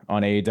fixture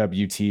on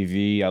AEW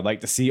TV. I'd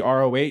like to see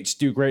ROH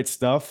do great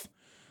stuff.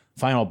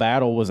 Final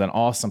Battle was an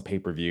awesome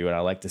pay-per-view, and I'd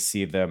like to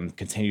see them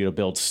continue to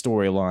build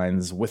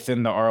storylines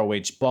within the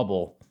ROH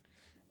bubble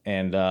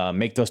and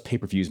make those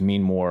pay-per-views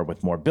mean more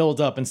with more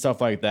build-up and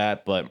stuff like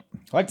that. But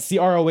I'd like to see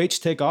ROH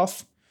take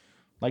off.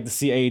 I'd like to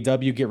see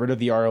AEW get rid of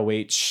the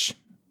ROH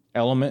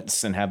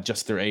elements and have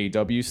just their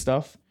AEW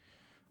stuff.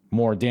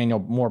 More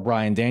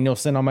Bryan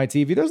Danielson on my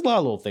TV. There's a lot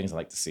of little things I'd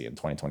like to see in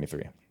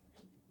 2023.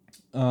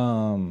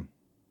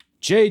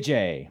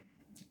 JJ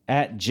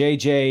at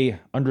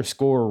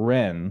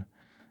JJ_Ren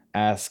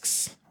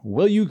asks,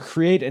 will you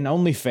create an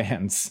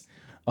OnlyFans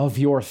of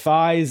your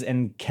thighs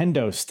and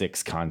kendo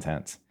sticks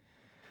content?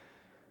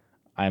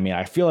 I mean,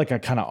 I feel like I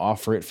kind of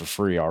offer it for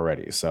free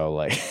already. So,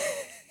 like,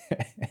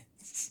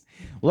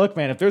 look,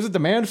 man, if there's a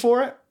demand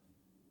for it,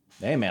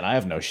 hey, man, I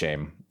have no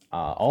shame.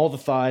 All the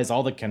thighs,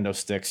 all the kendo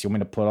sticks. You want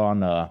me to put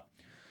on a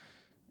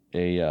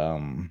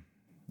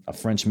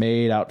French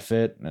maid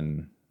outfit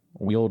and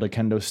wield a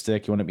kendo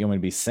stick? You want me to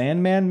be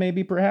Sandman,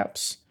 maybe,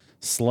 perhaps?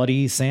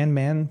 Slutty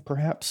Sandman,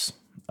 perhaps?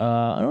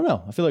 I don't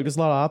know. I feel like there's a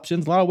lot of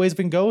options, a lot of ways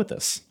we can go with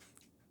this.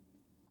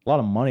 A lot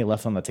of money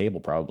left on the table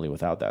probably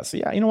without that. So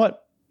yeah, you know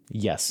what?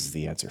 Yes is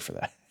the answer for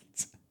that.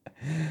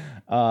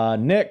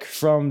 Nick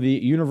from the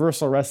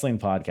Universal Wrestling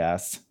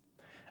Podcast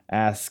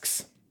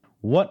asks,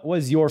 what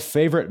was your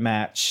favorite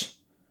match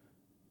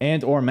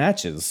and or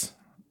matches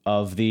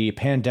of the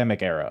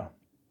pandemic era.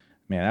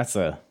 Man, that's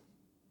not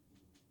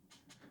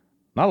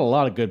a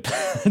lot of good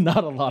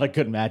not a lot of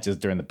good matches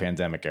during the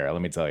pandemic era,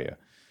 let me tell you.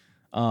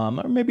 Or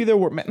maybe there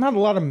were not a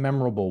lot of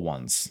memorable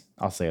ones.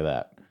 I'll say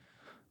that.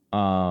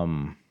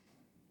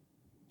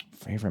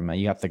 Favorite match,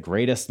 you got the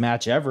greatest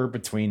match ever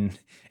between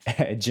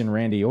Edge and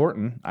Randy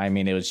Orton. I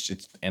mean,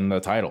 it's in the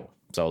title,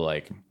 so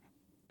like,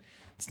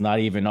 it's not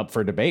even up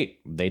for debate.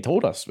 They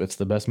told us it's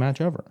the best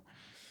match ever.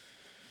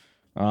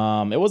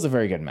 It was a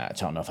very good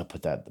match. I don't know if I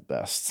put that at the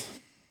best.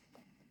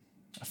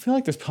 I feel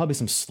like there's probably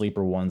some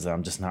sleeper ones that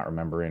I'm just not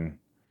remembering.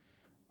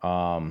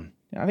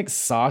 I think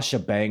Sasha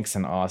Banks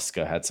and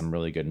Asuka had some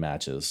really good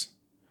matches.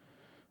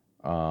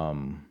 They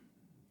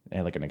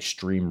had like an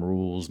Extreme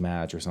Rules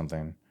match or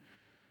something.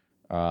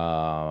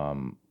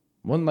 One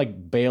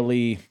like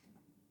Bailey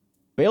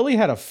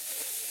had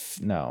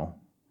no.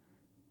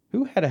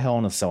 Who had a Hell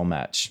in a Cell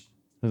match?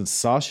 Was it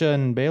Sasha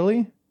and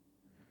Bailey?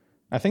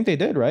 I think they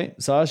did,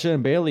 right? Sasha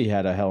and Bailey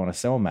had a Hell in a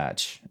Cell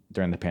match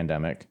during the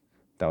pandemic.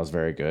 That was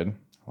very good.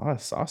 A lot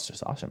of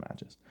Sasha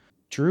matches.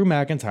 Drew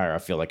McIntyre, I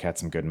feel like, had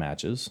some good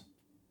matches.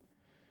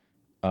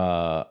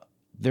 There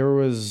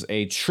was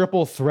a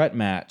triple threat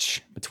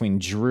match between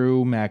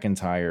Drew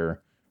McIntyre,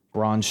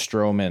 Braun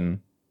Strowman,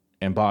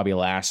 and Bobby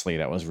Lashley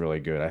that was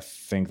really good. I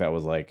think that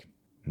was like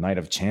Night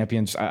of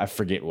Champions. I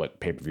forget what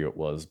pay-per-view it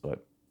was,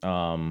 but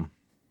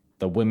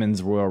the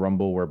Women's Royal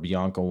Rumble where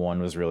Bianca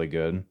won was really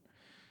good.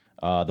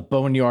 The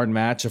Boneyard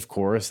match, of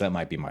course, that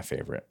might be my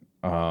favorite.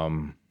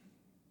 I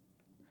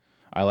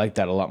like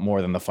that a lot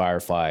more than the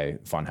Firefly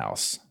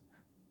Funhouse.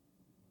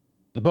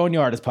 The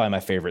Boneyard is probably my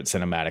favorite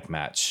cinematic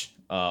match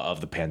of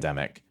the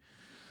pandemic.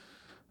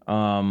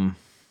 What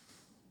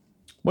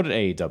did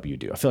AEW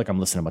do? I feel like I'm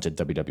listening to a bunch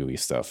of WWE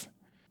stuff.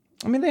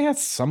 I mean, they had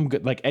some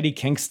good, like Eddie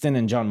Kingston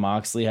and Jon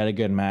Moxley had a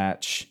good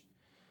match.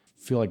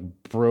 I feel like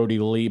Brody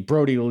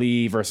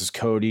Lee versus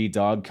Cody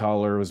Dog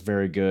Collar was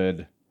very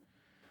good.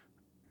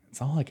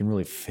 That's all I can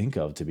really think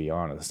of, to be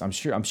honest. I'm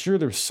sure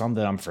there's some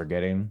that I'm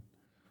forgetting,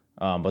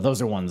 but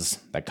those are ones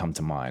that come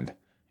to mind.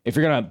 If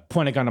you're gonna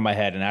point a gun to my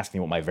head and ask me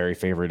what my very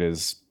favorite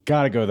is,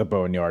 gotta go the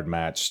Boneyard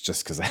match,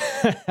 just because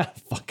how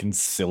fucking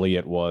silly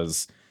it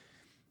was,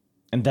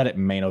 and that it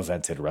main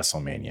evented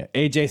WrestleMania.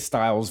 AJ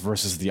Styles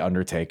versus The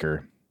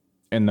Undertaker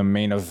in the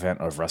main event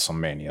of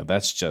WrestleMania.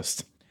 That's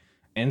just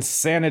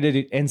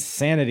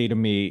insanity to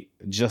me.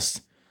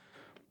 Just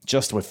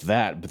with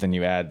that, but then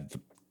you add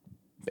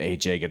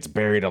AJ gets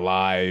buried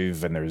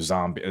alive and there's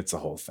zombie. It's a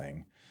whole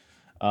thing.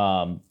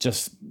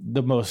 Just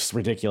the most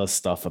ridiculous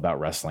stuff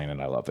about wrestling,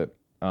 and I love it.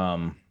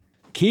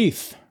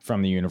 Keith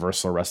from the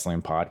Universal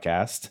Wrestling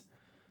Podcast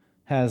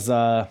has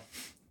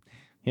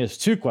he has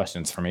two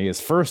questions for me. His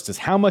first is,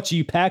 how much are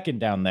you packing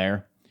down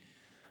there?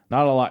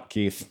 Not a lot,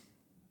 Keith.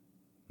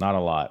 Not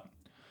a lot.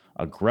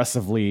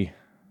 Aggressively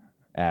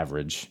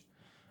average.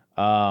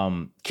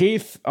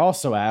 Keith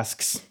also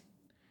asks,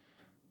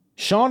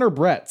 Shawn or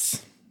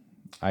Bret?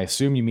 I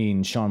assume you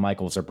mean Shawn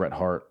Michaels or Bret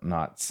Hart,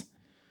 not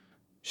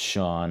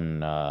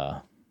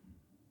Shawn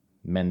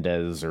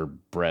Mendes or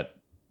Bret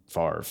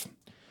Favre.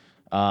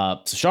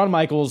 So Shawn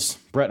Michaels,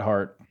 Bret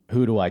Hart,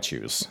 who do I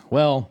choose?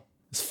 Well,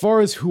 as far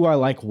as who I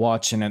like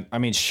watching it, I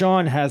mean,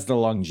 Shawn has the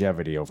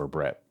longevity over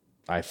Bret,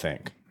 I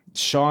think.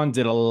 Shawn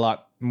did a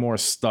lot more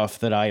stuff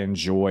that I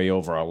enjoy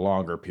over a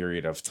longer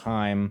period of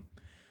time.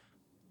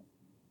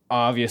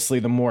 Obviously,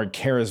 the more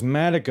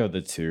charismatic of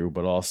the two,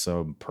 but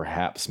also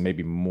perhaps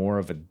maybe more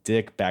of a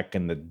dick back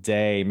in the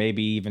day,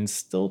 maybe even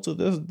still to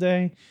this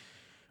day.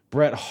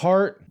 Bret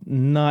Hart,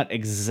 not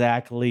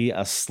exactly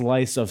a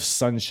slice of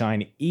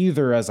sunshine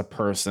either as a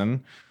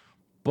person,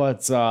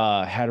 but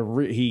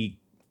he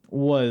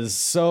was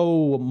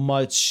so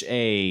much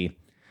a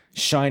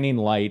shining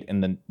light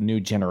in the new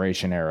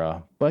generation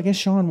era. But I guess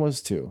Shawn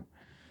was too.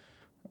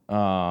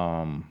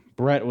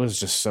 Bret was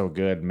just so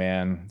good,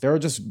 man.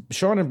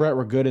 Shawn and Bret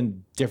were good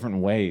in different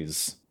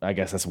ways. I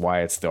guess that's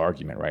why it's the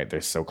argument, right? They're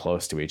so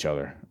close to each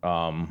other.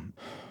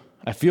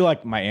 I feel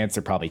like my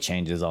answer probably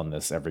changes on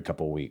this every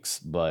couple of weeks,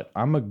 but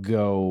I'm gonna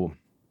go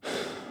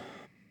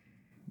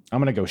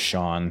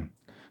Shawn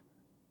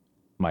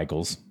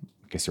Michaels,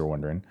 in case you're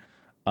wondering.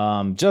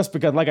 Just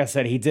because, like I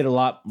said, he did a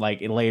lot,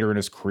 like later in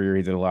his career,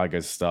 he did a lot of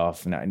good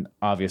stuff. And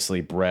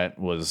obviously Bret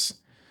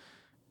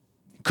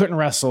couldn't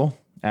wrestle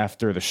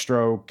after the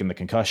stroke and the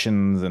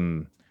concussions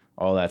and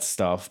all that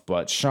stuff.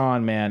 But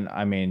Shawn, man,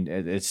 I mean,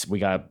 we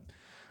got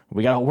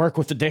to work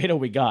with the data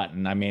we got.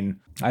 And I mean,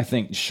 I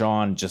think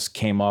Shawn just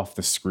came off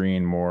the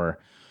screen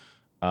more.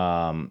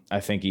 I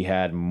think he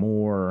had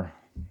more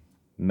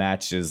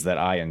matches that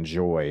I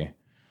enjoy.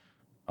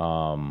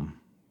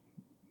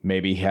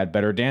 Maybe he had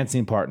better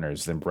dancing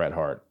partners than Bret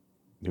Hart.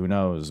 Who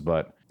knows?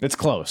 But it's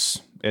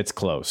close. It's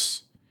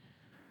close.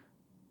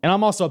 And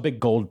I'm also a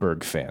big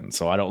Goldberg fan,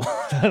 so I don't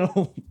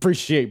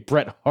appreciate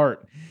Bret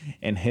Hart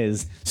and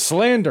his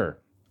slander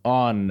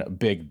on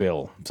Big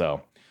Bill.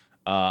 So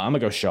I'm gonna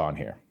go Shawn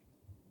here.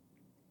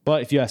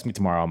 But if you ask me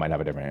tomorrow, I might have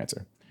a different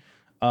answer.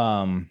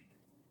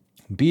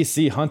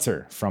 BC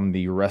Hunter from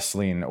the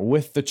Wrestling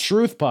with the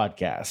Truth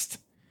podcast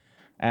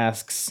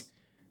asks,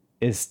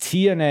 Is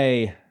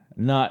TNA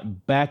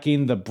not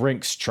backing the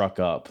Brinks truck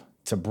up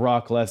to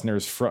Brock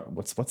Lesnar's front?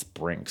 What's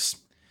Brinks?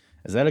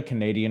 Is that a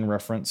Canadian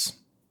reference?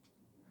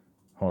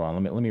 Hold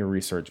on, let me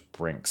research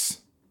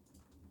Brinks.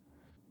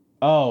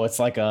 Oh, it's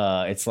like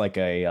a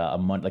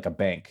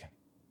bank.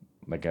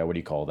 Like what do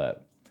you call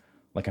that?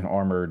 Like an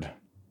armored.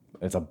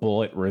 It's a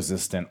bullet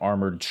resistant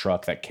armored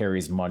truck that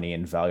carries money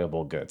and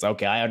valuable goods.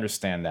 Okay, I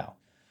understand now.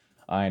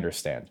 I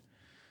understand.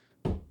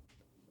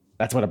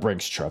 That's what a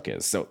Brinks truck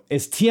is. So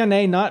is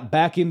TNA not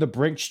backing the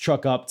Brinks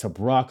truck up to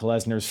Brock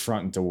Lesnar's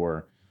front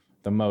door?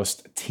 The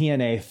most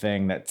TNA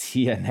thing that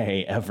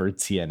TNA ever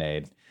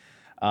TNA'd.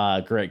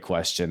 Great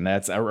question.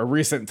 That's a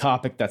recent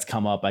topic that's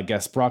come up. I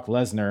guess Brock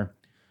Lesnar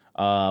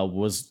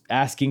was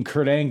asking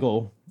Kurt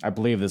Angle. I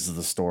believe this is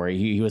the story.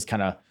 He was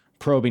kind of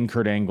probing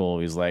Kurt Angle.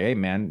 He's like, "Hey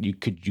man,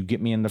 could you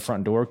get me in the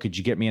front door? Could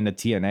you get me into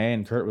TNA?"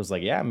 And Kurt was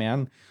like, "Yeah,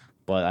 man."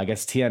 But I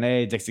guess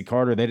TNA, Dixie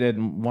Carter, they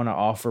didn't want to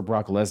offer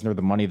Brock Lesnar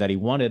the money that he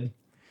wanted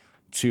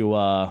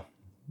to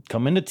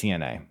come into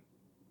TNA.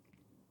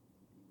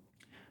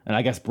 And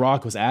I guess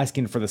Brock was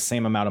asking for the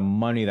same amount of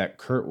money that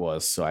Kurt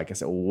was, so I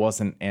guess it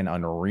wasn't an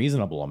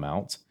unreasonable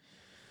amount.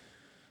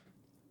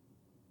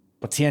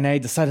 But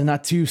TNA decided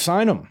not to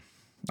sign him.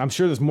 I'm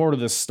sure there's more to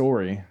this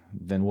story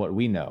than what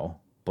we know.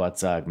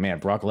 But man,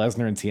 Brock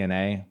Lesnar and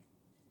TNA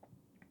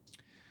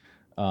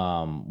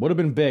would have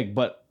been big.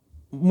 But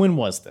when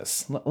was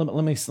this?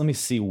 Let me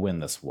see when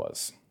this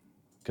was,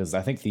 because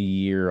I think the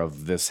year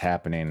of this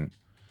happening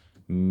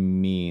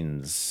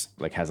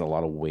has a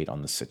lot of weight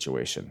on the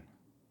situation.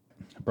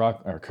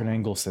 Kurt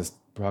Angle says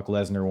Brock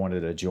Lesnar wanted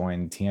to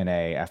join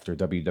TNA after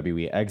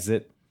WWE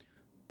exit,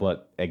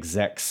 but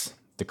execs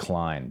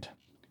declined.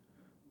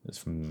 This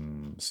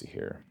from, let's see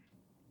here.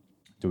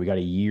 So we got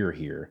a year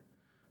here.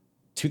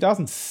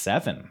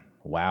 2007.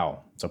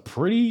 Wow. So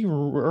pretty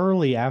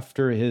early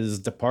after his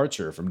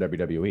departure from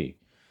WWE.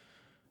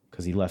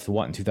 Because he left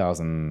in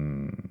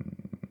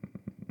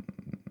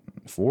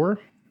 2004,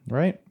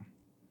 right?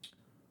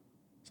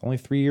 It's only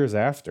 3 years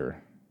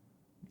after.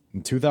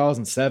 In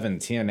 2007,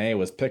 TNA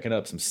was picking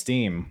up some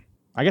steam.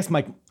 I guess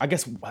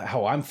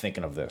how I'm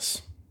thinking of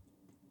this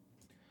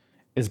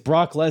is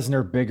Brock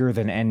Lesnar bigger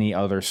than any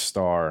other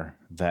star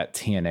that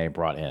TNA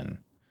brought in?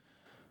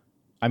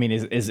 I mean,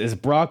 is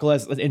Brock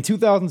Lesnar in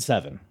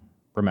 2007?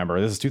 Remember,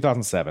 this is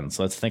 2007,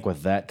 so let's think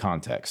with that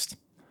context.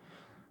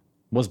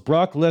 Was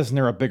Brock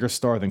Lesnar a bigger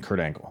star than Kurt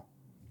Angle?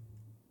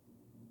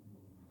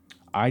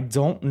 I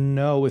don't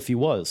know if he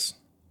was.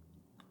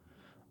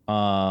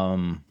 I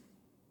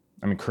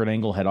mean, Kurt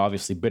Angle had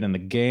obviously been in the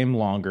game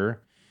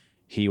longer.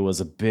 He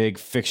was a big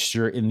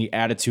fixture in the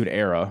Attitude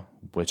Era,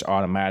 which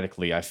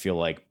automatically I feel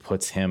like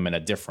puts him in a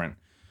different,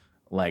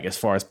 like as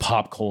far as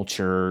pop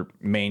culture,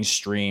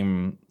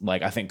 mainstream,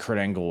 like I think Kurt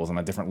Angle was on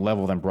a different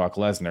level than Brock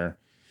Lesnar.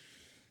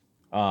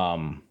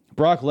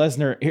 Brock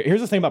Lesnar,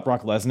 here's the thing about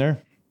Brock Lesnar.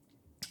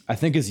 I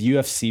think his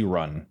UFC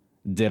run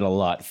did a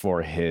lot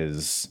for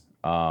his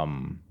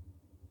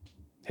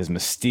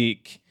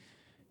mystique,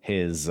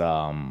 his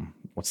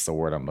what's the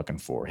word I'm looking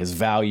for? His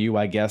value,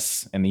 I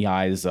guess, in the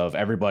eyes of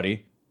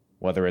everybody,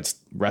 whether it's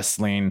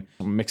wrestling,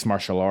 mixed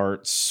martial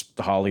arts,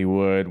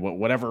 Hollywood,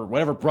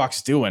 whatever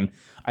Brock's doing.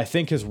 I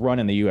think his run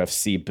in the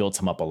UFC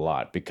built him up a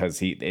lot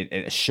because it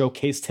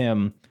showcased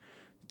him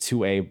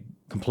to a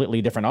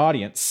completely different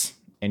audience.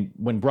 And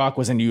when Brock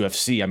was in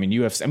UFC,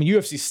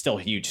 UFC is still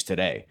huge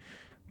today,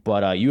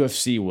 but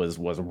UFC was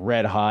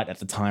red hot at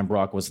the time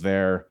Brock was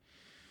there.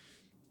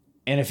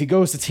 And if he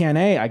goes to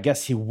TNA, I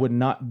guess he would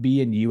not be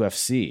in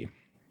UFC.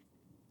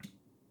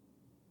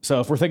 So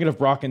if we're thinking of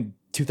Brock in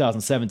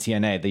 2007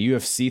 TNA, the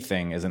UFC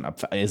thing is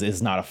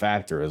not a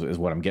factor, is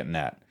what I'm getting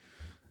at.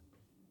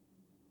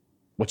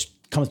 Which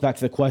comes back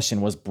to the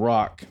question, was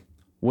Brock,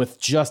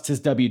 with just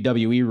his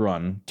WWE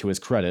run, to his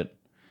credit,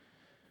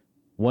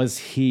 was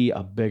he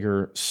a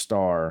bigger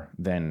star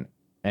than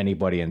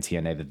anybody in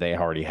TNA that they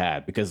already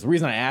had? Because the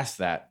reason I asked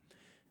that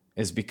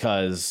is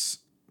because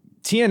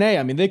TNA,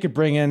 I mean, they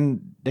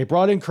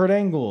brought in Kurt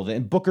Angle,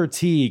 then Booker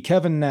T,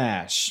 Kevin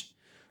Nash,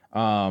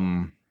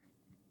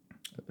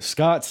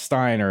 Scott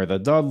Steiner, the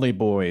Dudley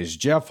Boys,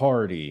 Jeff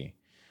Hardy,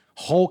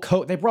 Hulk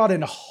Hogan. They brought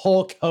in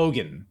Hulk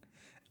Hogan,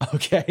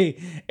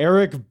 okay?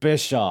 Eric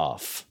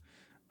Bischoff,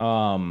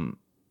 Kurt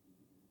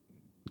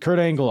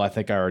Angle, I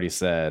think I already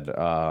said.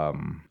 I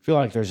feel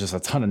like there's just a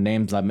ton of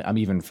names I'm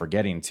even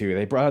forgetting too.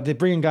 They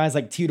bring in guys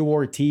like Tito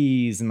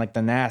Ortiz and like the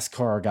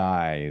NASCAR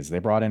guys. They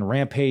brought in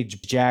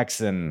Rampage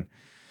Jackson.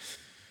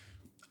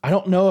 I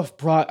don't know if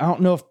Brock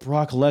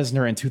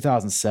Lesnar in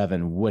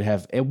 2007 would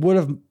have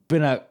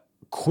been a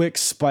quick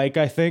spike,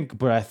 I think,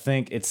 but I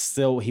think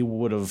he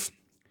would have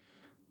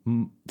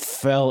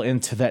fell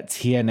into that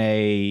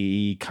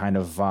TNA kind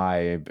of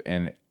vibe,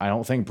 and I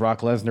don't think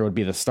Brock Lesnar would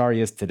be the star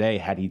he is today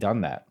had he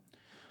done that.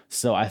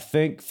 So I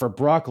think for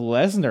Brock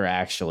Lesnar,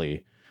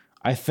 actually,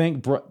 I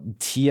think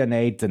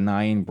TNA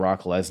denying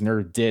Brock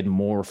Lesnar did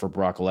more for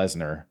Brock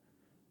Lesnar.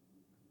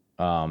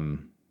 I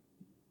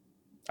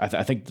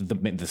think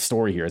the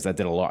story here is that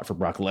did a lot for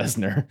Brock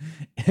Lesnar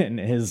in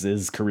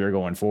his career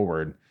going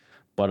forward.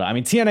 But I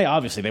mean, TNA,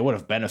 obviously, they would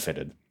have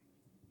benefited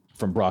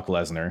from Brock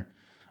Lesnar.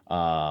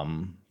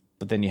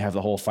 But then you have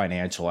the whole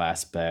financial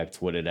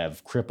aspect. Would it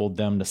have crippled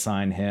them to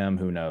sign him?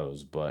 Who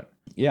knows? But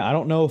yeah, I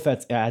don't know if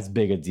that's as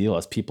big a deal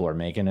as people are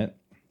making it.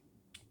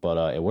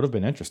 But it would have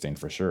been interesting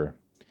for sure.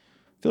 I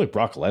feel like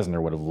Brock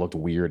Lesnar would have looked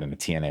weird in a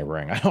TNA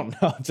ring. I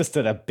don't know. Just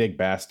to that big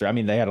bastard. I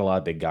mean, they had a lot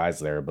of big guys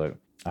there, but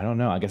I don't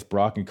know. I guess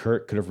Brock and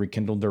Kurt could have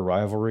rekindled their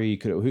rivalry.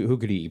 Who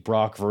could he?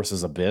 Brock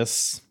versus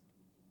Abyss?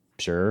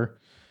 Sure.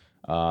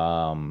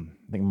 I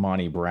think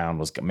Monty Brown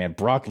was... Man,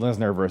 Brock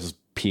Lesnar versus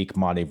peak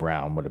Monty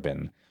Brown would have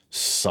been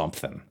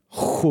something.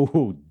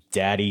 Ooh,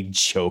 daddy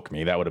choke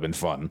me. That would have been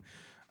fun.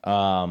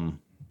 But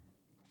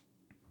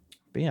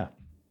yeah.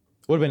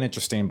 Would have been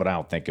interesting, but I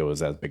don't think it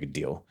was as big a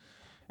deal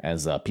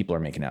as people are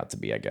making out to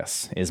be, I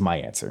guess, is my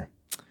answer.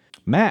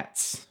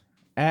 Matt,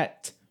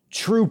 at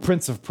True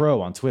Prince of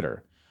Pro on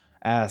Twitter,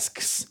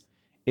 asks,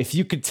 if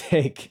you could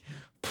take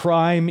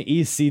prime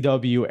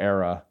ECW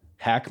era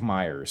Hack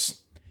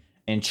Myers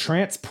and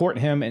transport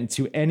him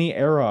into any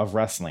era of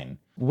wrestling,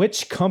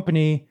 which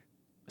company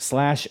 /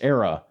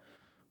 era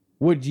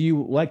would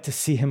you like to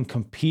see him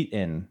compete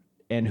in?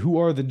 And who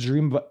are the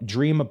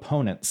dream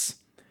opponents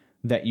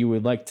that you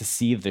would like to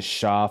see the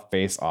Shah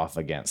face off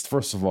against?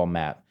 First of all,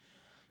 Matt,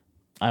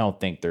 I don't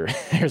think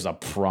there's a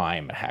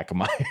prime Hack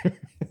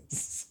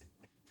Myers.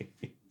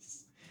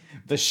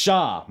 The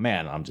Shah,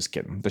 man, I'm just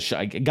kidding. The Shah,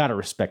 I gotta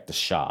respect the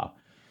Shah.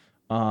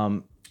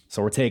 So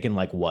we're taking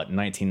like what,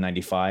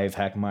 1995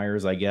 Hack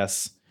Myers, I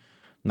guess,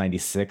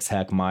 96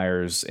 Hack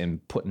Myers,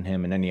 and putting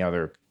him in any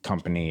other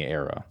company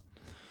era.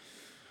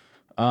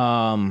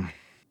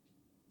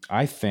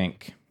 I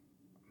think,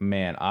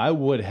 man, I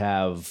would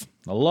have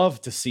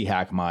loved to see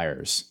Hack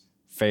Myers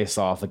face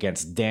off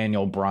against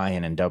Daniel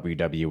Bryan in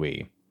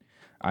WWE.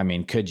 I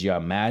mean, could you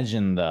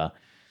imagine the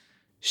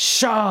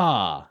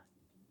Shah?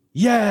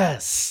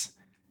 Yes!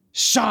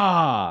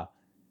 Shah!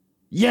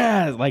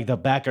 Yeah! Like the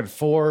back and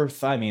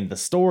forth. I mean, the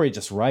story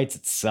just writes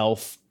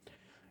itself.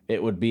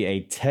 It would be a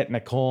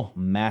technical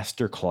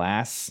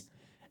masterclass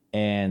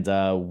and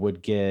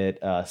would get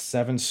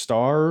 7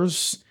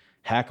 stars.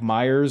 Hack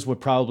Myers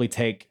would probably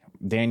take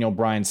Daniel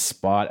Bryan's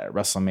spot at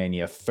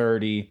WrestleMania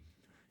 30.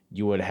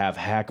 You would have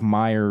Hack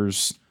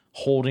Myers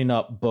holding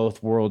up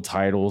both world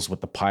titles with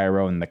the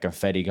pyro and the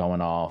confetti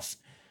going off.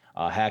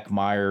 Hack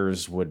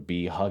Myers would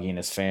be hugging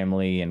his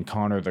family and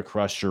Connor the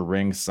Crusher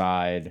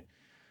ringside.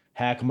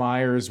 Hack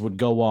Myers would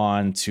go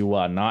on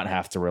to not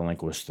have to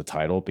relinquish the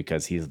title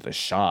because he's the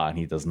Shah and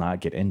he does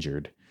not get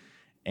injured.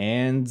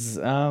 And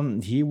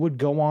he would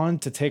go on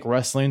to take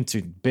wrestling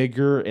to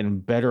bigger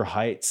and better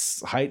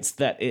heights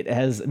that it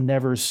has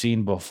never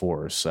seen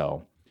before.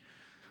 So,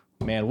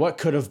 man, what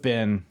could have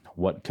been?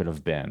 What could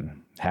have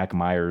been? Hack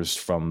Myers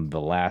from the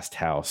last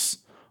house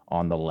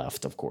on the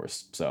left, of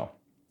course. So,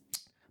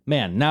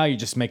 man, now you're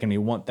just making me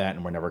want that,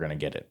 and we're never going to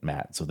get it,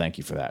 Matt. So thank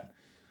you for that.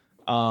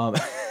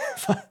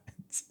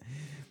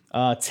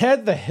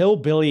 Ted the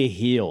Hillbilly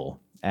Heel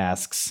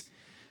asks,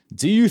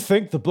 do you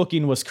think the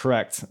booking was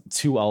correct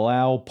to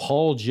allow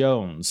Paul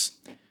Jones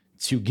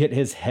to get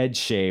his head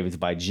shaved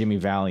by Jimmy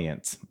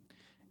Valiant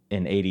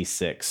in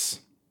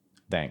 86?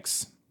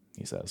 Thanks,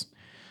 he says.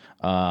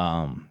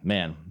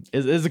 Man,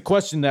 is a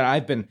question that I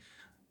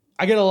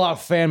get a lot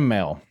of fan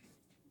mail,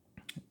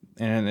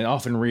 and it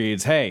often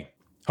reads, hey,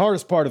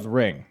 hardest part of the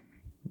ring.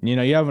 You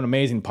know, you have an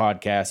amazing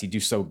podcast. You do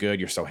so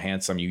good. You're so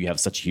handsome. You have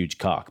such a huge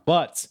cock.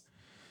 But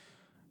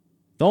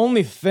the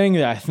only thing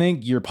that I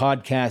think your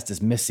podcast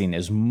is missing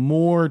is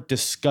more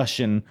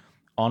discussion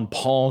on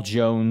Paul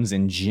Jones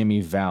and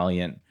Jimmy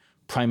Valiant,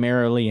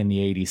 primarily in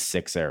the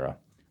 86 era.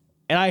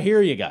 And I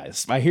hear you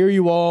guys. I hear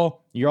you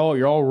all. You're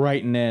all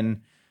writing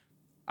in.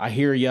 I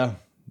hear you.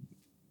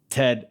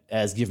 Ted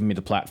has given me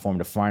the platform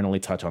to finally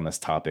touch on this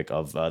topic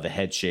of the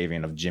head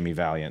shaving of Jimmy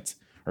Valiant,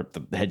 or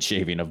the head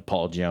shaving of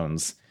Paul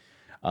Jones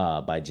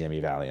by Jimmy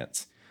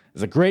Valiant.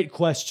 It's a great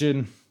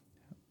question.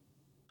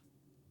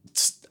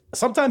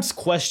 Sometimes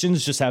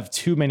questions just have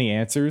too many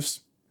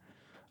answers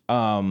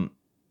to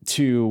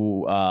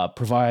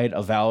provide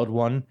a valid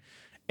one.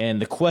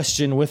 And the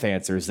question with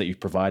answers that you've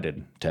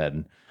provided,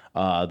 Ted,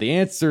 the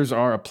answers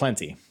are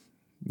aplenty,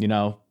 you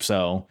know?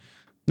 So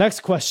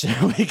next question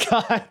we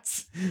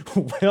got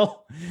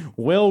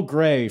Will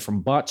Gray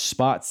from Botch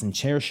Spots and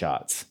Chair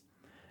Shots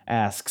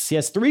asks, he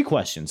has 3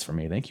 questions for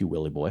me. Thank you,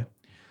 Willie boy.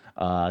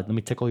 Let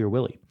me tickle your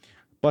Willie.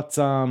 But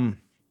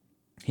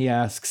he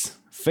asks,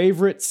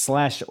 favorite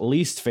 /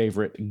 least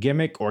favorite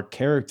gimmick or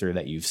character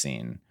that you've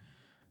seen?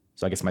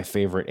 So I guess my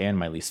favorite and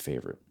my least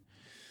favorite.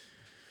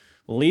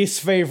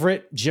 Least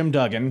favorite, Jim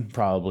Duggan,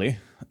 probably.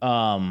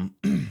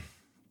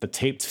 The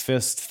taped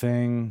fist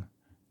thing,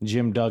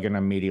 Jim Duggan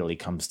immediately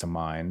comes to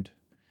mind.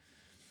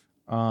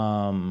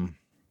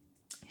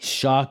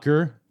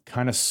 Shocker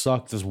kind of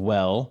sucked as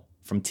well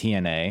from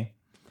TNA.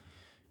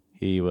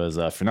 He was,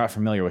 if you're not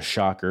familiar with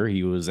Shocker,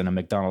 he was in a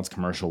McDonald's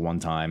commercial one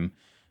time.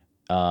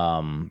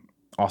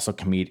 Also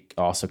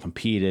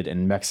competed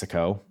in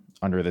Mexico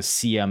under the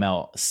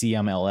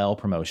CMLL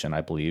promotion,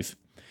 I believe.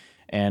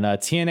 And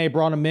TNA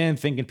brought him in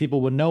thinking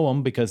people would know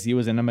him because he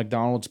was in a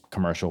McDonald's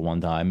commercial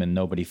one time and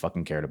nobody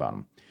fucking cared about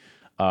him.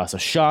 So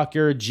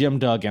shocker, Jim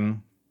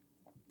Duggan.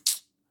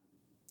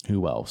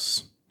 Who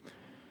else?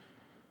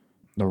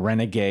 The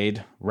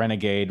Renegade.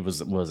 Renegade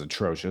was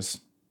atrocious.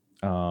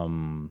 Are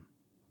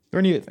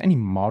there any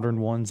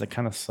modern ones that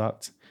kind of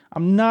sucked?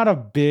 I'm not a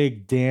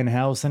big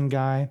Danhausen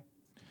guy.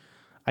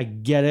 I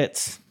get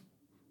it.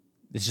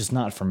 It's just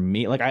not for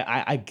me. Like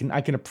I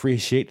can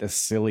appreciate the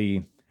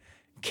silly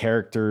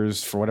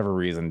characters. For whatever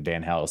reason,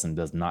 Danhausen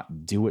does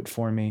not do it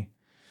for me.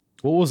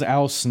 What was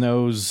Al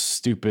Snow's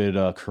stupid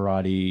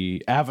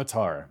karate?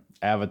 Avatar.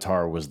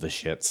 Avatar was the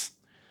shits.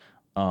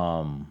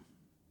 I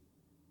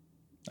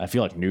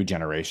feel like New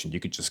Generation, you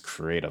could just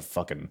create a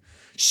fucking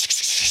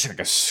like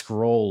a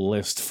scroll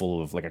list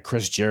full of like a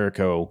Chris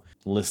Jericho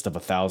list of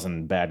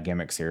 1,000 bad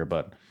gimmicks here.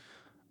 But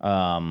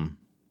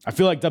I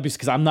feel like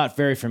because I'm not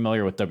very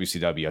familiar with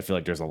WCW, I feel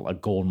like there's a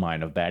gold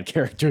mine of bad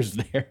characters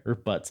there.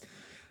 But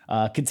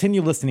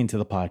continue listening to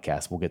the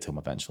podcast. We'll get to him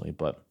eventually.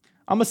 But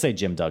I'm going to say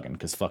Jim Duggan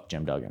because fuck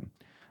Jim Duggan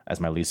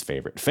as my least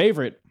favorite.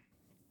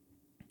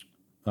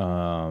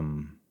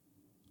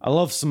 I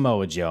love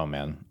Samoa Joe,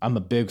 man. I'm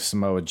a big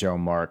Samoa Joe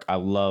mark. I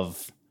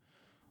love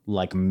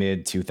like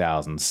mid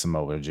 2000s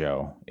Samoa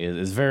Joe.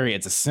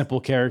 It's a simple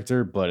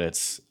character, but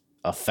it's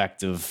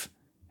effective.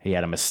 He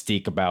had a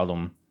mystique about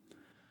him.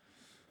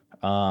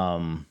 I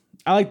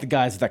like the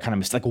guys with that kind of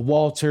mystique. Like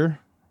Walter,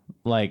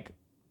 like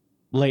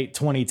late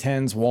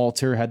 2010s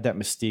Walter had that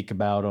mystique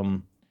about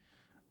him.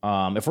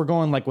 If we're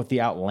going like with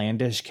the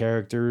outlandish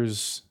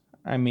characters,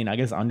 I mean, I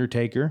guess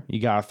Undertaker,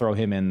 you gotta throw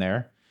him in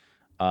there.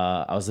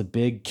 I was a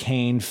big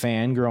Kane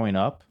fan growing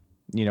up.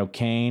 You know,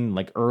 Kane,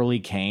 like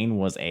early Kane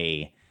was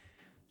a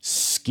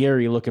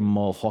scary looking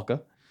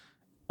motherfucker.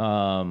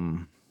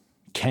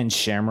 Ken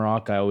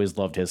Shamrock, I always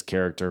loved his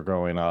character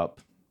growing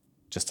up.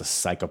 Just a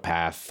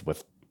psychopath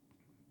with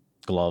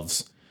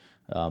gloves.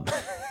 Was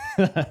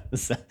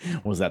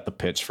that the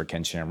pitch for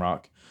Ken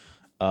Shamrock?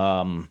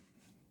 Bray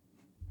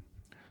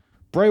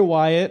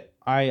Wyatt,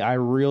 I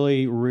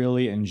really,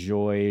 really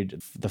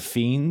enjoyed The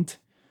Fiend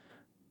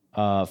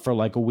for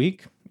like a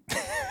week.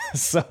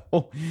 So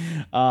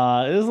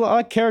there's a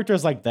lot of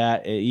characters like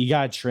that. You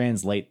got to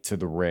translate to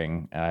the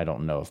ring. And I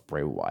don't know if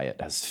Bray Wyatt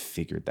has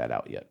figured that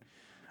out yet.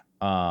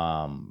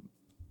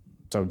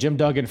 So Jim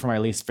Duggan for my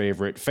least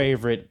favorite.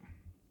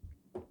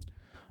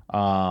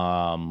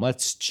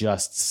 Let's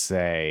just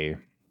say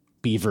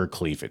Beaver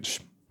Cleavage.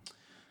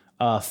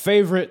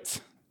 Favorite,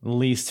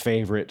 least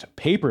favorite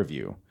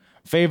pay-per-view.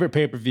 Favorite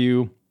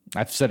pay-per-view,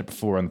 I've said it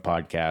before on the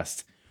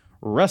podcast.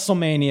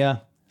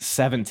 WrestleMania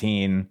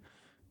 17.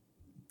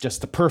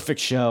 Just the perfect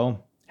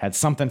show. Had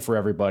something for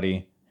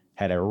everybody.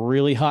 Had a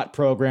really hot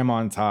program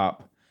on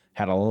top.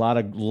 Had a lot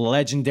of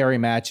legendary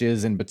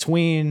matches in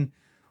between.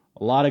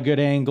 A lot of good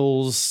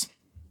angles.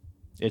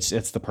 It's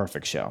the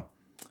perfect show.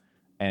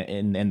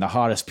 And in the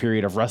hottest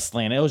period of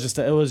wrestling, it was just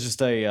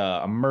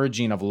a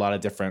merging of a lot of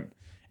different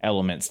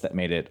elements that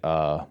made it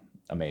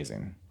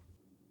amazing.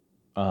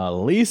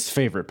 Least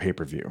favorite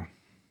pay-per-view.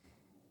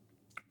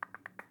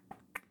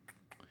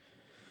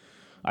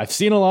 I've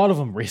seen a lot of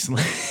them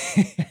recently.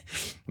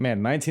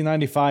 Man,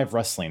 1995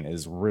 wrestling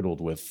is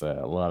riddled with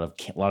a lot of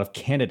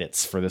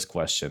candidates for this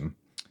question.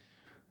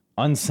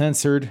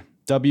 Uncensored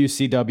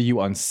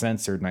WCW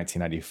Uncensored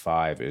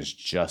 1995 is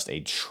just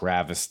a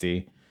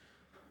travesty.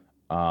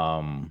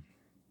 In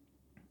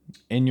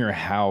Your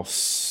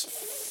House,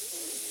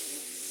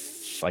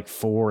 like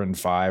 4 and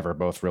 5 are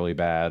both really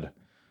bad.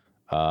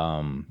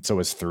 So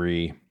is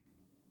 3.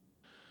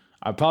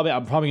 I'm probably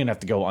gonna have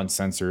to go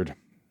Uncensored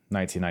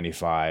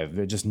 1995.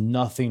 There just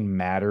nothing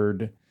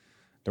mattered.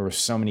 There were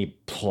so many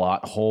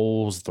plot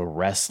holes. The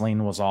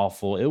wrestling was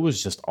awful. It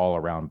was just all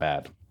around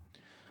bad.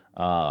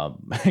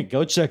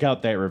 Go check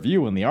out that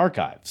review in the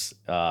archives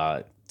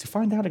to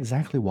find out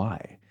exactly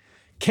why.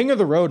 King of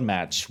the Road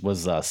match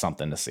was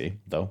something to see,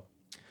 though.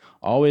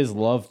 Always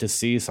love to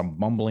see some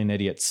bumbling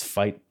idiots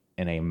fight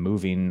in a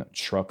moving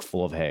truck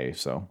full of hay.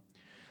 So,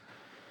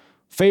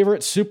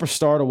 favorite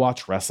superstar to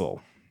watch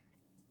wrestle.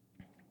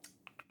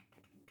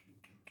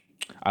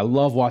 I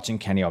love watching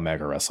Kenny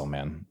Omega wrestle,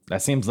 man.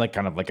 That seems like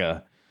kind of like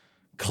a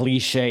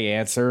cliche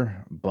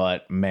answer,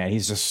 but man,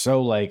 he's just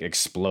so like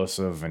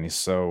explosive and he's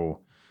so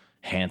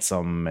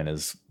handsome and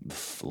his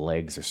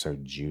legs are so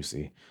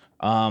juicy.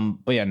 But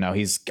yeah, no,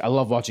 I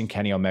love watching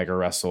Kenny Omega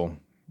wrestle.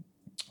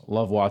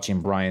 Love watching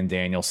Bryan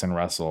Danielson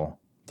wrestle.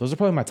 Those are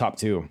probably my top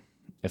 2.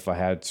 If I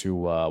had to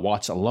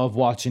watch, I love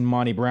watching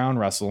Monty Brown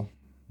wrestle.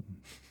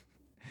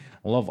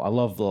 I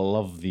love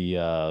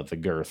the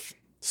girth.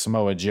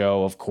 Samoa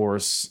Joe, of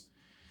course.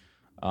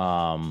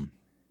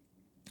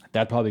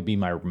 That'd probably be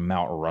my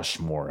Mount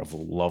Rushmore of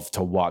love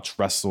to watch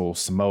wrestle.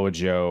 Samoa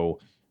Joe,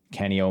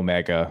 Kenny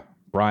Omega,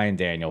 Bryan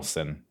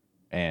Danielson,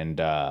 and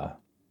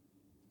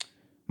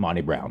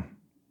Monty Brown.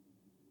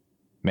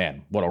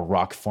 Man, what a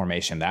rock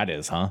formation that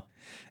is, huh?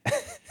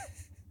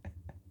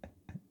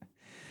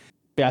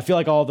 Yeah, I feel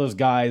like all those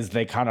guys,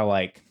 they kind of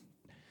like,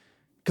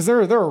 because there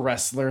are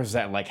wrestlers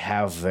that like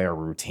have their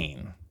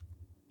routine.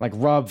 Like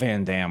Rob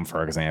Van Dam,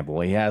 for example,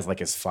 he has like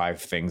his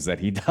 5 things that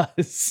he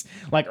does.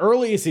 Like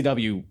early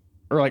ECW,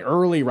 or like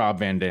early Rob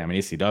Van Dam in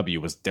ECW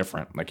was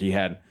different. Like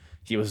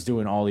he was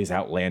doing all these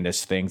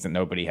outlandish things that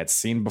nobody had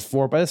seen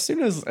before. But as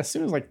soon as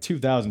like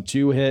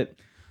 2002 hit,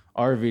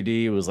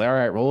 RVD was like, all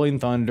right, Rolling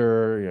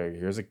Thunder,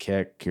 here's a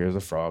kick, here's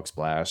a frog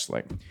splash.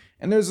 Like,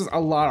 and there's a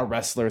lot of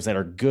wrestlers that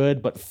are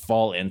good but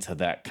fall into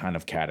that kind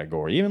of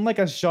category. Even like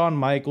a Shawn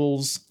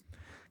Michaels,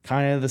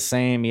 kind of the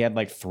same. He had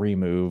like 3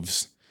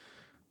 moves.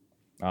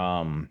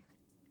 Brian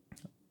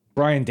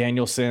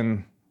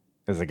Danielson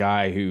is a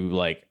guy who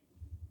like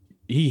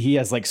he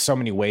has like so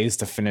many ways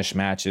to finish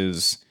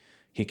matches.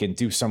 He can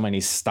do so many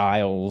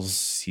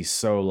styles. He's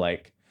so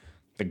like,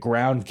 the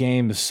ground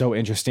game is so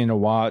interesting to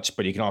watch,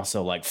 but he can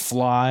also like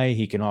fly.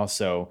 He can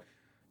also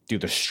do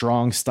the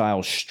strong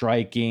style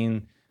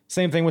striking.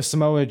 Same thing with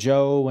Samoa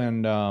Joe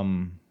and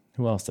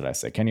who else did I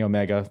say? Kenny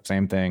Omega,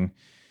 same thing.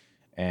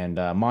 And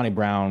Monty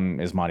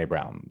Brown is Monty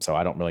Brown, so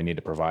I don't really need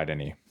to provide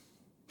any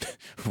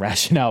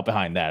rationale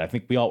behind that. I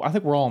think we're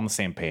all on the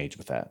same page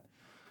with that.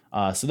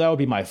 So that would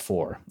be my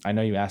 4. I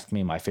know you asked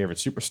me my favorite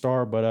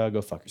superstar, but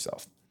go fuck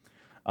yourself.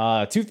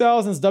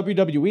 2000s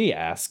WWE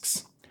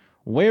asks,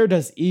 where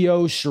does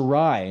Io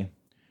Shirai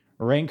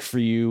rank for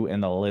you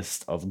in the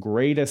list of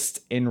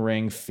greatest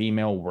in-ring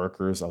female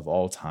workers of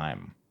all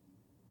time?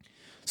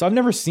 So I've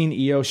never seen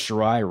Io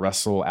Shirai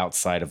wrestle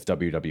outside of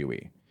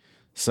WWE.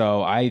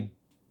 So I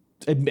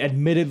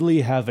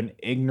admittedly have an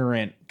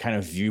ignorant kind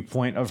of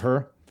viewpoint of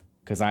her,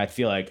 because I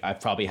feel like I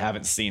probably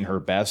haven't seen her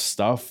best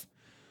stuff.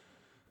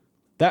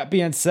 That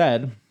being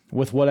said,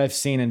 with what I've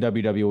seen in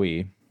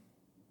WWE,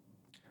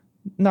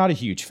 not a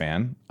huge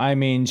fan. I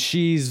mean,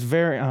 she's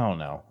very, I don't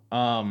know.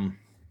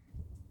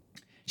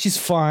 She's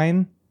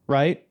fine,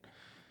 right?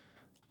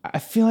 I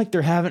feel like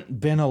there haven't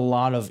been a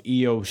lot of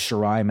Io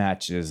Shirai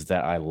matches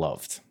that I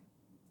loved.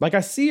 Like,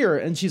 I see her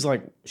and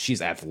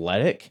she's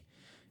athletic.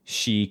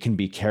 She can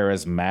be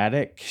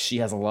charismatic. She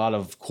has a lot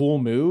of cool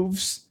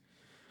moves.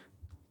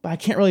 But I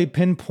can't really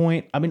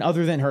pinpoint. I mean,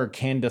 other than her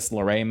Candice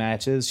LeRae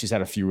matches, she's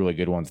had a few really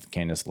good ones with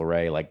Candice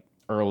LeRae, like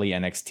early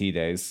NXT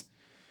days.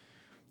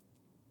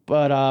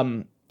 But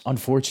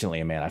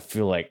unfortunately, man, I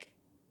feel like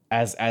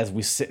as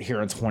we sit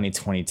here in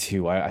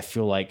 2022, I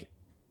feel like,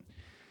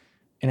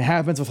 and it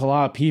happens with a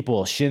lot of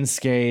people,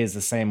 Shinsuke is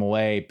the same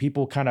way.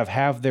 People kind of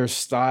have their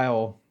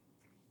style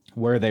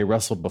where they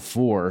wrestled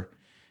before,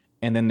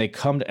 and then they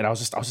come to, and I was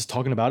just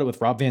talking about it with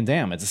Rob Van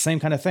Dam. It's the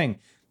same kind of thing.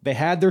 They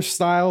had their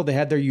style, they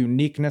had their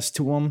uniqueness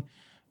to them,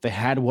 they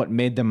had what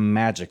made them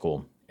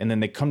magical. And then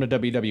they come to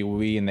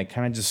WWE and they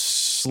kind of just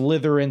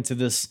slither into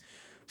this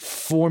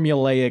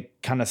formulaic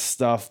kind of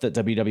stuff that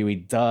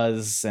WWE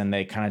does, and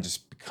they kind of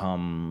just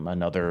become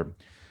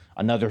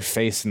another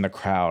face in the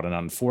crowd. And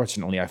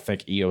unfortunately, I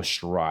think Io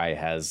Shirai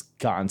has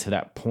gotten to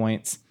that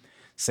point.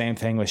 Same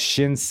thing with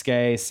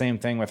Shinsuke, same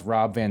thing with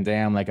Rob Van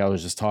Dam, like I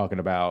was just talking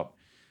about.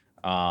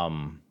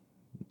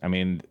 I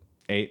mean,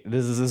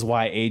 this is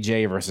why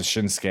AJ versus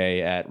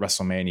Shinsuke at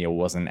WrestleMania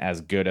wasn't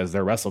as good as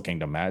their Wrestle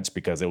Kingdom match,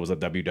 because it was a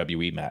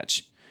WWE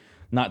match.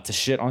 Not to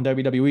shit on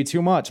WWE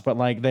too much, but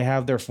like they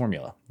have their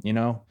formula, you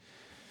know?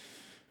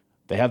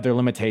 They have their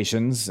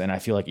limitations, and I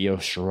feel like Io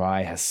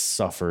Shirai has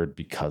suffered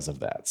because of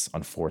that,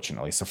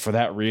 unfortunately. So for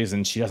that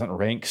reason, she doesn't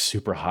rank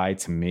super high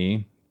to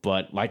me.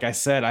 But like I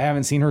said, I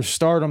haven't seen her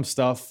Stardom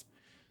stuff,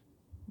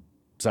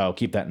 so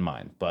keep that in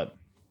mind. But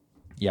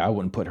yeah, I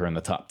wouldn't put her in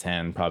the top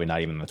 10, probably not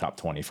even in the top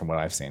 20 from what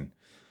I've seen.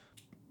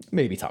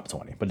 Maybe top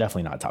 20, but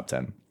definitely not top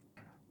 10.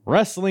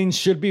 Wrestling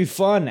Should Be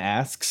Fun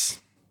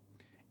asks,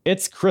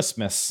 it's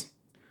Christmas.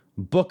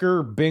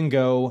 Booker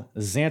Bingo,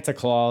 Santa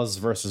Claus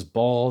versus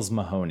Balls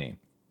Mahoney.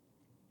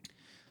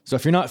 So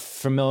if you're not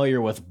familiar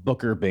with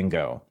Booker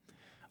Bingo,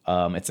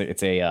 it's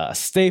a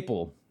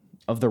staple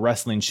of the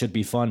Wrestling Should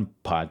Be Fun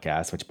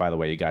podcast, which, by the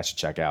way, you guys should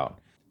check out.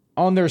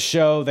 On their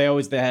show, they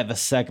have a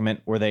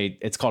segment where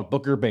it's called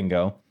Booker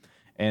Bingo,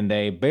 and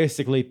they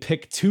basically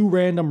pick 2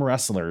 random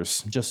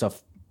wrestlers, just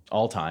of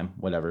all time,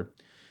 whatever,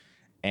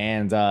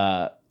 and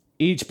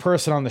each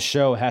person on the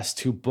show has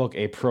to book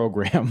a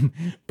program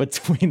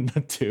between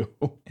the 2.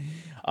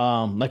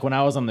 Like when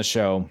I was on the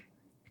show,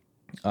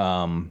 it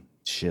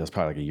was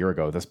probably like a year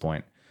ago at this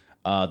point.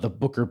 The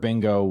Booker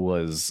Bingo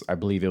was, I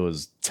believe it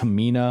was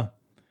Tamina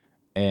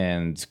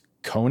and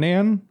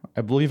Conan,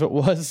 I believe it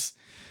was.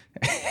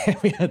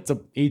 We had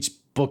to each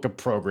book a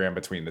program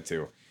between the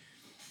 2.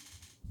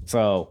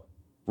 So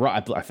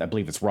I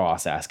believe it's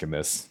Ross asking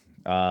this.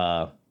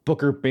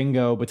 Booker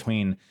Bingo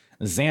between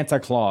Santa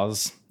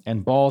Claus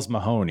and Balls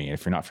Mahoney.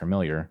 If you're not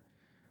familiar,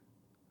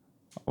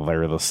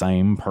 they're the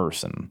same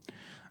person.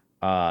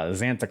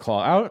 Santa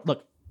Claus.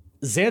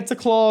 Santa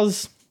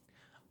Claus,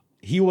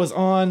 he was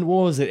on,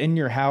 what was it, In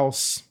Your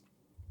House?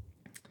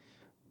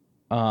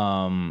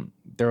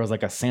 There was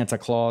like a Santa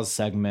Claus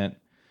segment.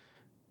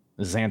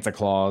 Santa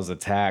Claus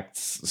attacked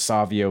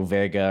Savio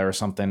Vega or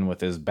something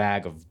with his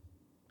bag of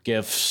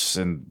gifts,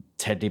 and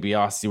Ted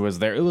DiBiase was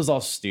there. It was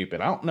all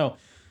stupid. I don't know,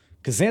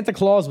 because Santa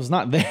Claus was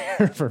not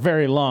there for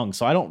very long,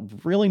 so I don't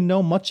really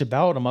know much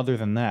about him other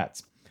than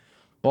that.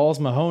 Balls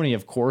Mahoney,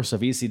 of course,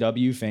 of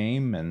ECW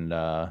fame and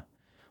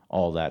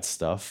all that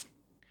stuff.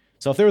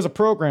 So if there was a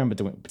program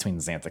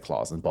between Santa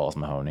Claus and Balls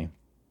Mahoney,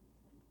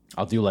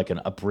 I'll do like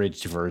an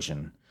abridged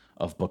version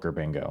of Booker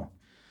Bingo.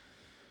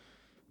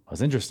 It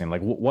was interesting.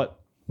 Like,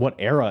 what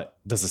era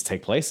does this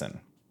take place in?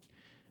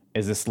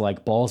 Is this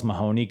like Balls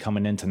Mahoney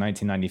coming into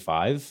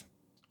 1995?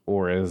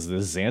 Or is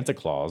this Santa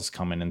Claus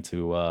coming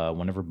into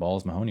whenever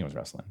Balls Mahoney was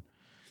wrestling?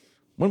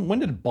 When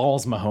did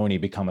Balls Mahoney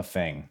become a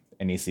thing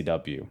in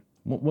ECW?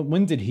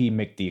 When did he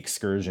make the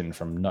excursion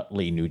from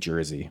Nutley, New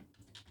Jersey?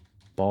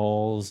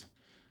 Balls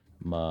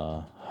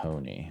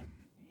Mahoney.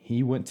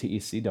 He went to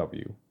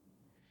ECW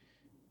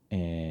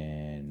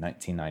in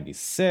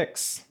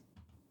 1996.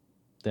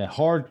 The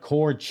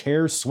Hardcore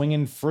Chair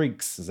Swinging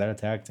Freaks. Is that a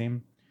tag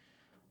team?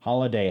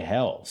 Holiday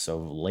Hell. So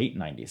late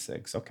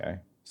 96. Okay.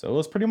 So it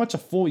was pretty much a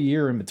full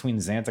year in between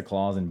Santa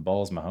Claus and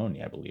Balls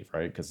Mahoney, I believe,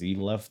 right? Because he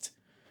left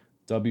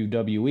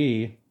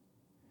WWE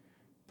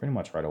pretty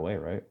much right away,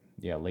 right?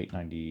 Yeah, late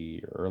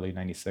 90, early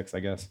 96,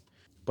 I guess.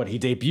 But he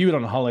debuted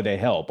on Holiday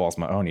Hell, Balls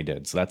Mahoney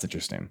did, so that's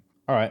interesting.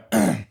 All right,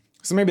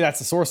 so maybe that's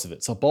the source of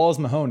it. So Balls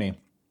Mahoney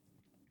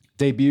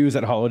debuts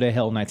at Holiday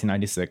Hell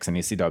 1996 in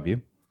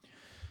ECW.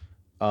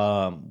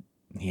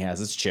 He has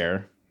his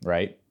chair,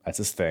 right? That's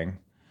his thing.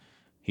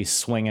 He's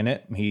swinging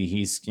it.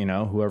 He's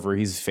whoever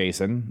he's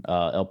facing,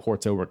 El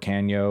Porto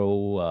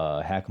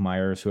Ricanio, Hack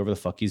Myers, whoever the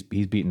fuck he's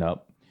beating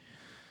up.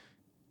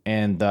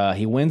 And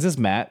he wins his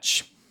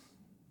match.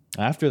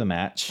 After the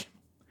match,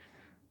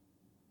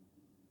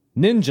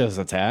 ninjas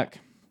attack,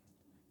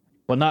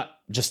 but not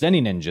just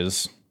any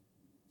ninjas.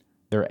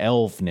 They're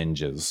elf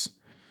ninjas.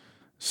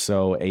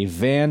 So a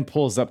van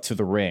pulls up to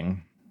the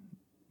ring,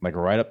 like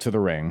right up to the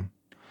ring.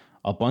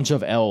 A bunch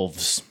of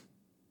elves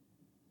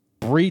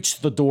breach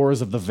the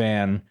doors of the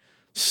van,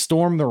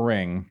 storm the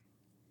ring.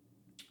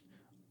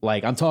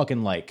 Like, I'm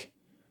talking like,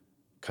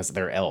 because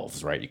they're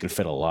elves, right? You could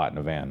fit a lot in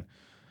a van.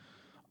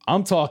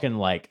 I'm talking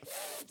like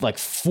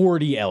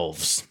 40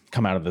 elves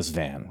come out of this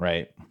van,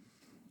 right?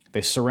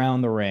 They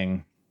surround the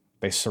ring.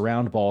 They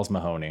surround Balls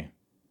Mahoney.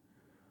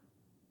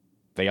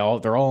 They're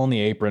all on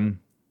the apron.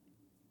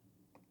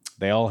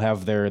 They all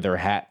have their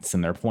hats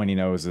and their pointy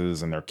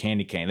noses and their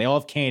candy cane. They all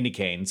have candy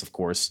canes, of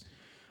course.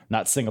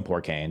 Not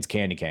Singapore canes,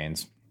 candy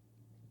canes.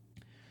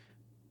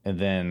 And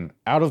then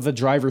out of the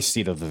driver's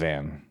seat of the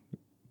van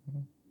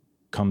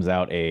comes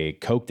out a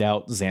coked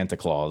out Santa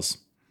Claus.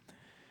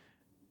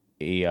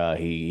 He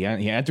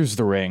enters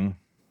the ring.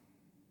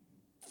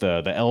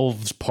 The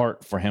elves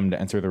part for him to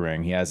enter the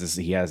ring. He has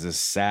this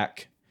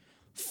sack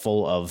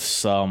full of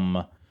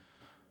some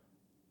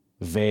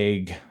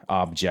vague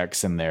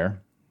objects in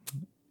there,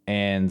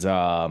 and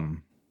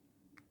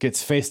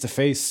gets face to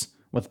face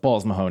with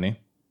Balls Mahoney.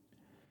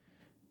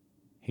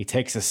 He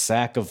takes a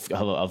sack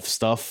of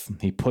stuff.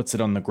 He puts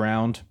it on the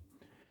ground.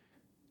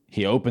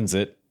 He opens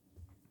it.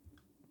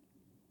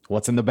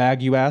 What's in the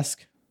bag, you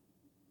ask?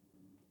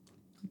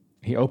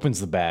 He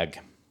opens the bag.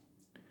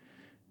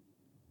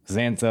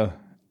 Santa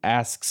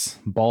asks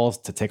Balls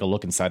to take a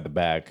look inside the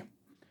bag.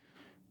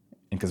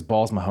 And because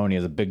Balls Mahoney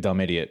is a big dumb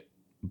idiot,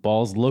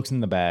 Balls looks in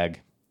the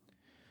bag.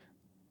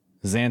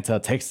 Santa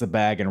takes the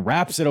bag and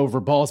wraps it over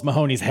Balls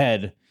Mahoney's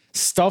head,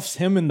 stuffs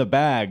him in the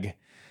bag.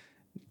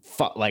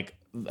 Like,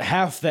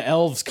 half the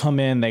elves come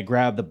in, they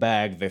grab the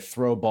bag, they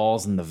throw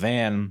Balls in the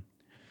van,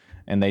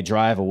 and they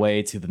drive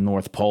away to the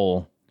North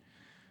Pole.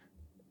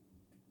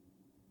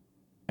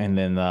 And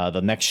then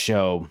the next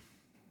show,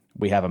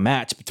 we have a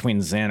match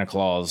between Santa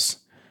Claus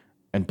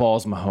and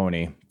Balls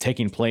Mahoney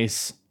taking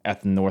place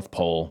at the North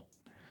Pole.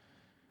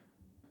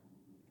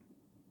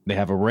 They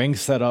have a ring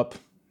set up.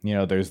 You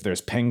know,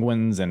 there's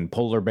penguins and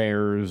polar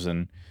bears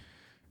and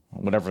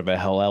whatever the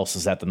hell else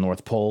is at the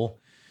North Pole.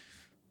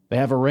 They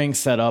have a ring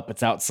set up.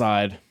 It's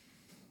outside.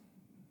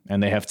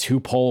 And they have two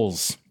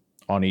poles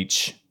on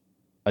each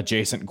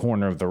adjacent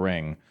corner of the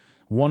ring.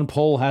 One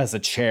pole has a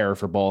chair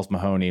for Balls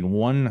Mahoney, and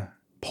one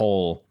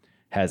pole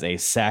has a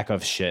sack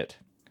of shit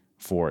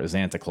for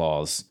Santa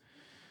Claus.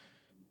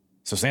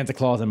 So Santa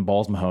Claus and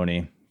Balls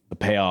Mahoney, the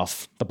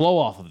blow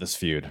off of this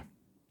feud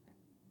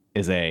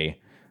is a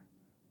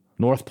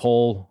North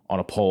Pole on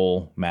a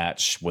pole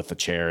match with a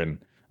chair and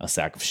a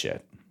sack of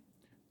shit.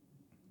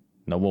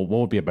 No, what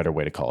would be a better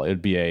way to call it?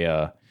 It'd be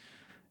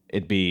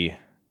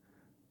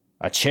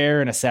a chair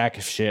and a sack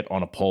of shit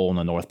on a pole in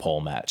the North Pole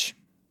match.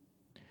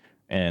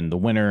 And the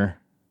winner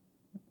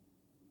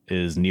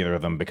is neither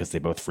of them because they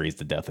both freeze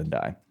to death and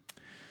die.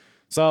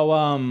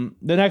 So,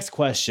 the next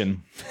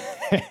question.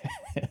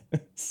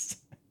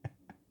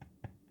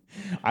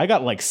 I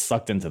got like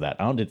sucked into that.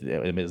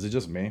 Is it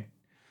just me?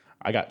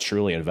 I got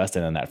truly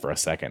invested in that for a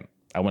second.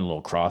 I went a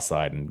little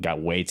cross-eyed and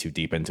got way too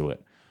deep into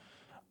it.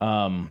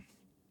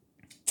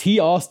 T.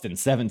 Austin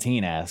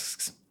 17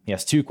 asks, he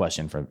has two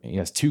questions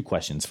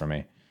for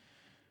me.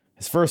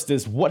 His first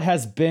is, what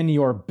has been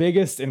your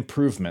biggest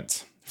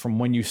improvement from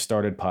when you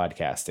started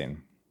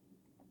podcasting?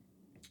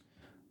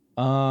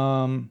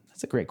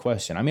 That's a great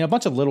question. I mean, a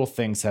bunch of little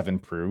things have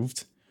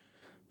improved.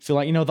 I feel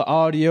like, the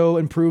audio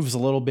improves a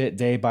little bit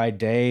day by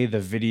day. The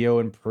video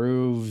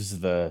improves.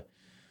 The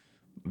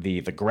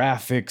the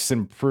graphics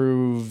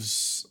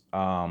improves.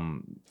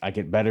 I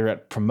get better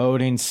at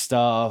promoting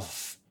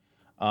stuff.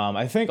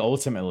 I think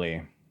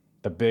ultimately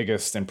the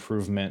biggest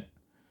improvement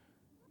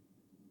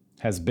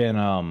has been,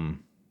 I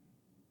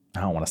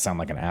don't want to sound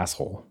like an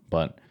asshole,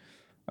 but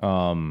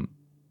I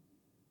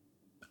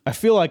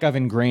feel like I've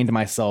ingrained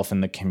myself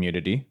in the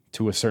community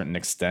to a certain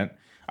extent.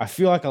 I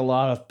feel like a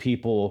lot of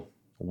people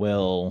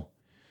will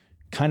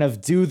kind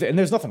of do and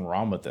there's nothing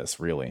wrong with this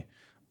really,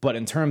 but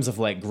in terms of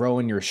like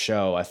growing your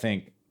show, I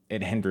think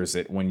it hinders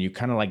it when you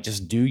kind of like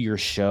just do your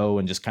show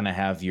and just kind of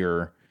have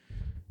your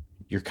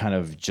kind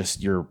of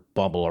just your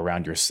bubble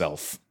around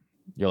yourself.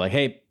 You're like,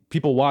 hey,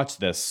 people watch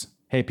this.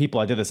 Hey,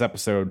 people, I did this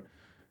episode.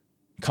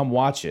 Come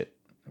watch it.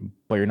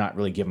 But you're not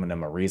really giving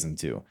them a reason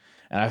to.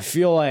 And I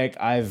feel like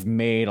I've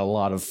made a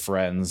lot of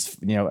friends,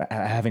 you know,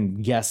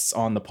 having guests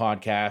on the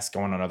podcast,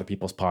 going on other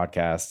people's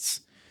podcasts.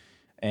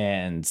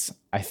 And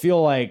I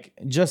feel like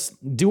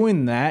just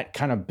doing that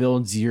kind of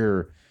builds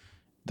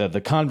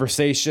the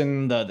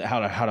conversation,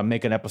 how to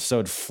make an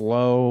episode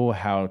flow,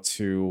 how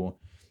to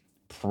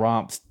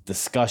prompt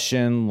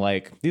discussion.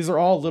 Like these are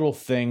all little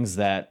things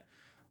that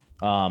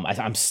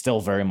I'm still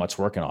very much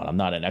working on. I'm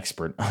not an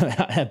expert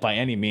by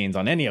any means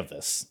on any of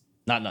this.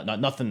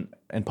 Nothing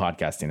in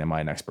podcasting am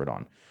I an expert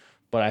on.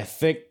 But I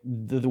think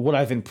what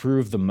I've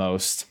improved the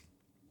most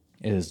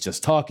is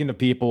just talking to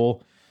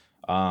people,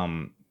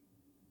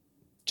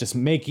 just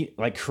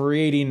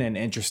creating an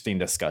interesting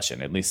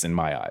discussion, at least in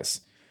my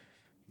eyes.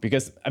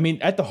 Because I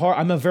mean, at the heart,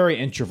 I'm a very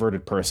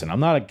introverted person.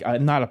 I'm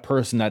not a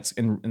person that's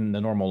in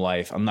the normal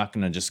life. I'm not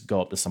going to just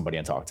go up to somebody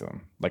and talk to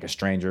them like a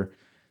stranger.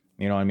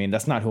 You know what I mean?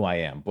 That's not who I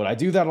am. But I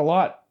do that a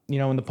lot, you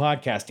know, in the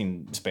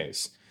podcasting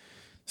space.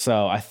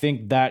 So I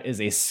think that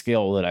is a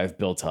skill that I've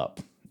built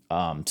up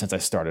since I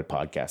started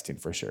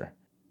podcasting for sure.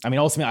 I mean,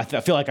 ultimately,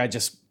 I feel like I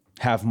just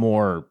have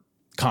more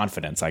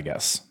confidence, I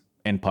guess,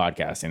 in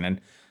podcasting.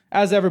 And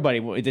as everybody,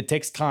 it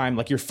takes time.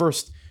 Like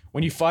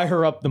when you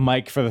fire up the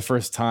mic for the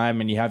first time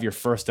and you have your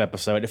first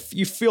episode, if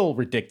you feel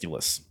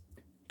ridiculous.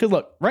 Because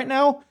look, right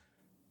now,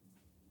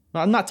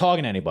 I'm not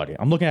talking to anybody.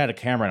 I'm looking at a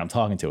camera and I'm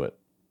talking to it.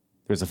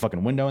 There's a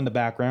fucking window in the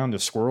background.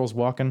 There's squirrels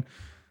walking.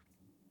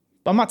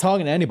 But I'm not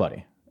talking to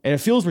anybody. And it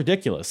feels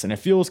ridiculous. And it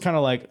feels kind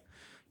of like,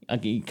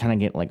 you kind of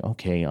get like,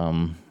 okay,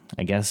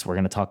 I guess we're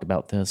going to talk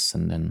about this.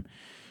 And then,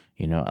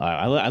 you know,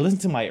 I listen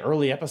to my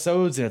early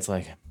episodes and it's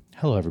like,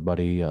 hello,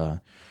 everybody.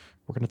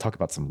 We're going to talk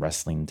about some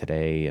wrestling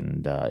today.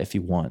 And if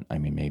you want, I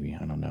mean, maybe,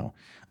 I don't know.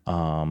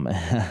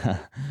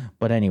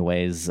 But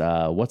anyways,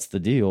 what's the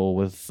deal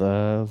with,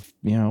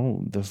 you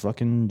know, the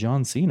fucking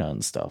John Cena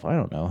and stuff? I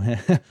don't know.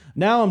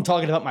 Now I'm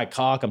talking about my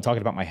cock. I'm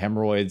talking about my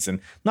hemorrhoids. And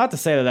not to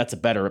say that that's a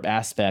better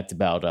aspect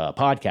about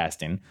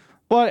podcasting,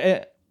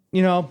 but,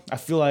 you know, I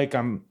feel like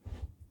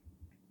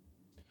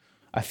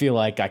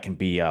I can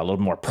be a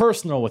little more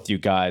personal with you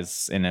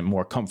guys and I'm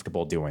more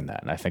comfortable doing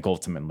that. And I think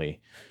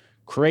ultimately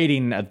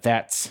creating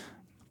that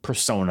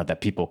persona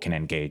that people can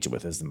engage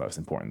with is the most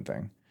important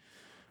thing.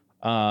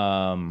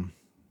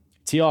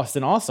 T.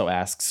 Austin also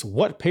asks,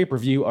 what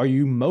pay-per-view are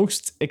you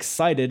most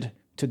excited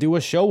to do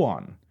a show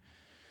on?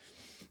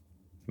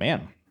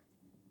 Man,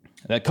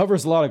 that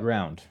covers a lot of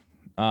ground.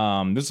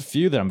 There's a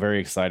few that I'm very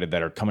excited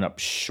that are coming up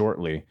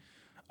shortly.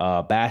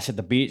 Bash at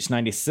the Beach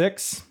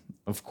 96,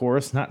 of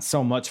course, not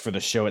so much for the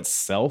show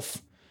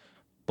itself,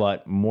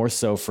 but more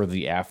so for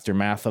the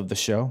aftermath of the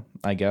show,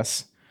 I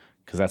guess.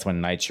 Because that's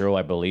when Nitro,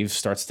 I believe,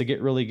 starts to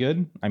get really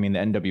good. I mean, the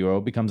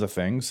NWO becomes a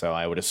thing, so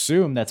I would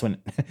assume that's when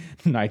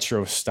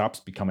Nitro stops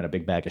becoming a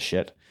big bag of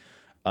shit.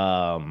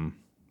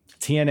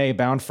 TNA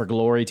Bound for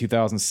Glory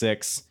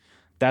 2006.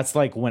 That's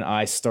like when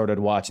I started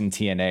watching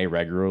TNA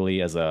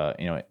regularly as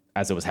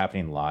it was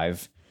happening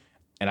live.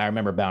 And I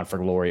remember Bound for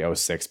Glory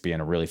 06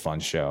 being a really fun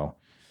show.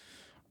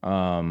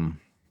 Ring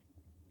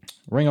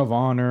of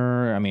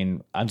Honor. I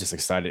mean, I'm just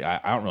excited. I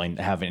don't really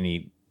have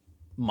any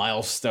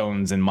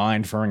milestones in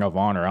mind for Ring of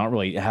Honor. I don't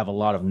really have a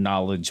lot of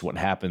knowledge what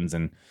happens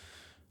in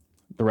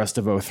the rest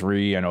of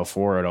 03 and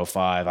 04 and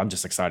 05. I'm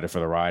just excited for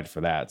the ride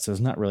for that. So there's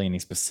not really any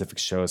specific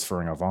shows for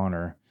Ring of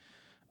Honor.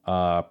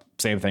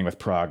 Same thing with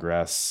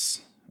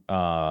Progress.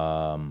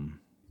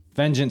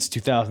 Vengeance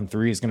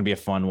 2003 is going to be a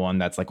fun one.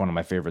 That's like one of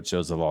my favorite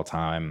shows of all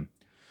time.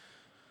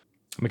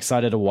 I'm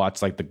excited to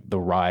watch like the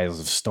rise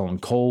of Stone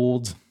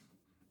Cold.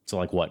 So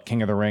like what?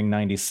 King of the Ring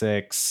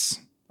 96,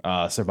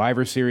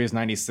 Survivor Series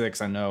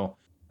 96.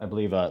 I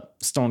believe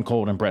Stone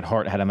Cold and Bret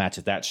Hart had a match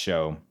at that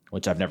show,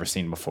 which I've never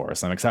seen before.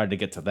 So I'm excited to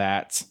get to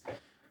that.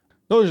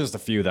 Those are just a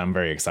few that I'm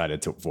very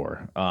excited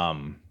for.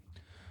 But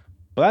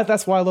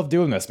that's why I love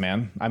doing this,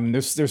 man. I mean,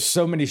 there's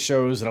so many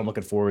shows that I'm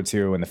looking forward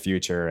to in the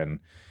future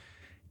and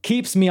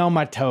keeps me on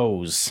my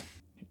toes.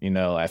 You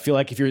know, I feel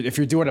like if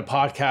you're doing a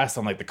podcast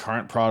on like the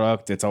current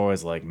product, it's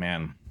always like,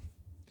 man,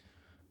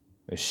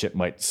 this shit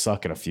might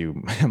suck in a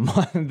few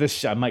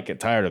months. I might get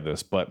tired of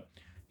this, but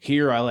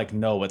here I like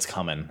know what's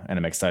coming and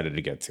I'm excited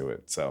to get to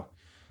it. So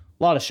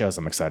a lot of shows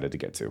I'm excited to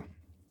get to.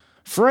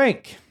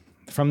 Frank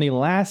from the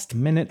Last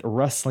Minute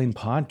Wrestling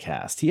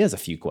Podcast. He has a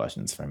few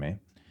questions for me.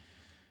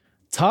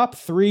 Top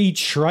 3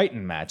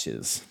 Triton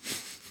matches.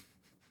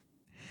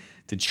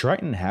 Did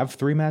Triton have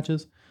 3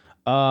 matches?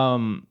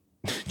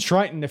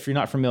 Triton, if you're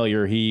not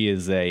familiar, he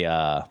was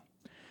a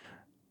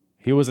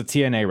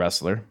TNA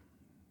wrestler.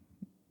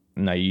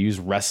 Now you use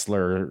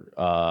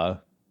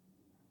wrestler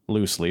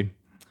loosely.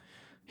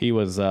 He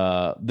was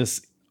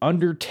this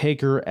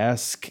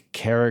Undertaker-esque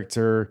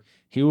character.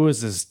 He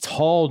was this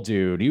tall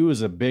dude. He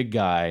was a big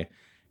guy,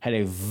 had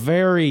a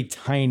very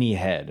tiny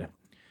head,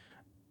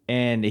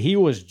 and he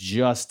was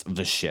just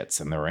the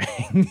shits in the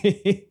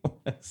ring.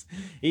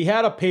 He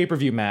had a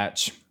pay-per-view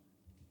match.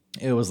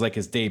 It was like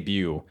his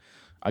debut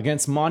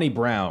against Monty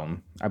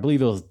Brown. I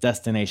believe it was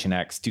Destination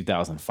X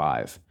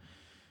 2005.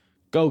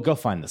 Go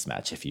find this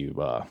match if you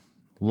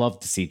love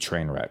to see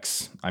train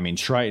wrecks. I mean,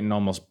 Triton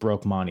almost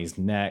broke Monty's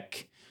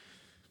neck.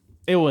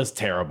 It was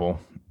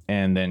terrible.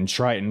 And then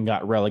Triton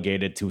got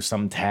relegated to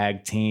some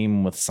tag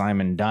team with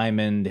Simon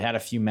Diamond. Had a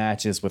few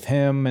matches with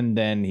him, and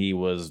then he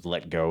was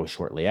let go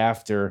shortly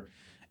after.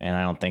 And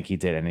I don't think he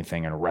did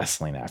anything in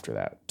wrestling after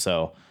that.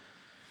 So,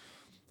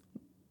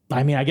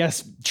 I mean, I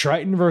guess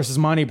Triton versus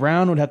Monty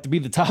Brown would have to be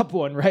the top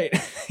one, right?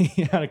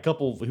 He had a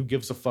couple who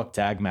gives a fuck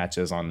tag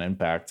matches on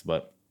Impact,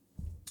 but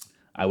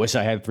I wish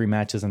I had 3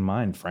 matches in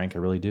mind, Frank. I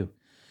really do.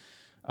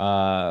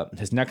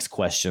 His next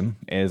question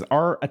is,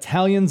 are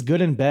Italians good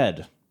in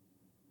bed?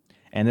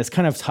 And this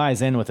kind of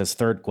ties in with his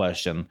third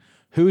question.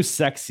 Who's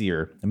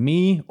sexier,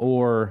 me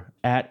or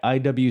at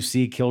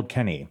IWC Killed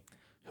Kenny,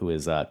 who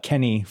is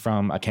Kenny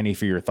from a Kenny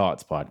for Your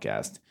Thoughts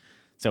podcast.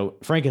 So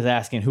Frank is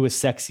asking who is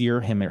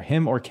sexier,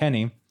 him or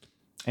Kenny?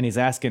 And he's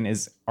asking,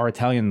 are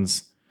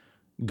Italians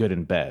good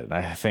in bed?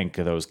 I think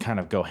those kind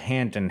of go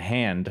hand in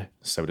hand,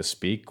 so to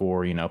speak,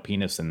 or,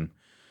 penis and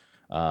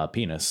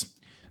penis.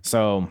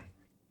 So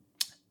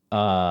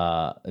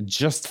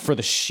just for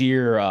the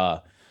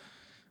sheer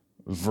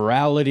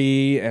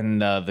virality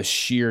and the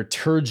sheer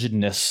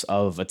turgidness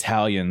of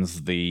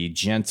Italians, the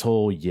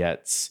gentle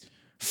yet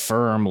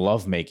firm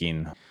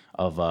lovemaking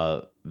of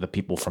the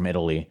people from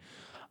Italy,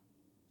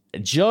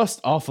 just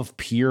off of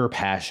pure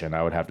passion,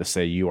 I would have to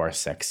say you are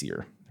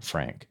sexier,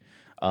 Frank.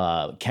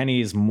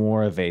 Kenny's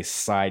more of a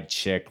side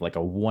chick, like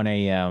a 1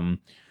 a.m.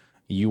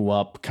 you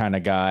up kind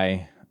of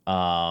guy.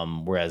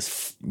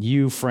 Whereas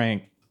you,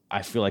 Frank,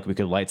 I feel like we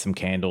could light some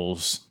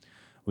candles.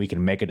 We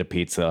can make it a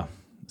pizza,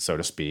 so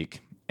to speak,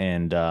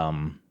 and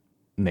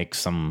make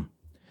some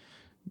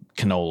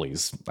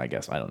cannolis, I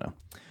guess. I don't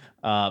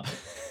know.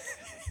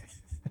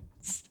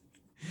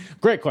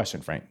 Great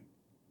question, Frank.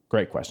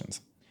 Great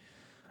questions.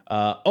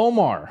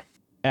 Omar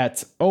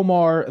at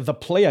Omar the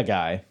Playa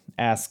Guy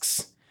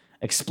asks,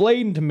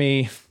 explain to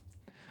me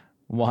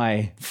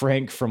why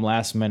Frank from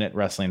Last Minute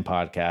Wrestling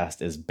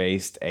Podcast is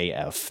based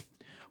AF.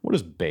 What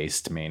does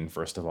based mean,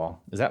 first of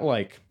all? Is that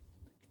like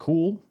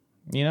cool?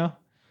 Is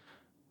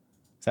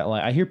that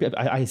like,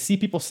 I see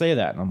people say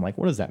that and I'm like,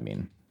 what does that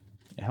mean?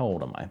 How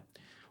old am I?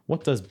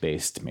 What does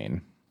based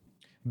mean?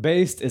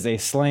 Based is a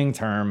slang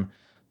term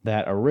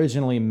that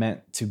originally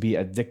meant to be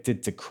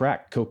addicted to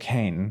crack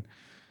cocaine,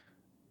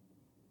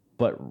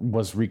 but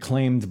was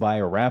reclaimed by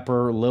a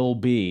rapper, Lil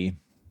B,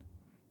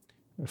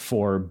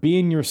 for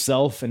being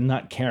yourself and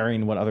not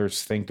caring what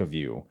others think of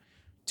you,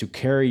 to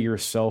carry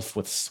yourself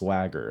with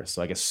swagger.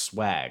 So I guess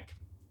swag.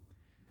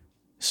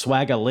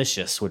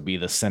 Swagalicious would be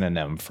the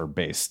synonym for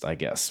based, I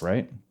guess,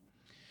 right?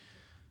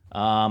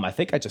 I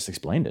think I just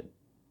explained it.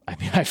 I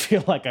mean, I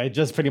feel like I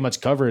just pretty much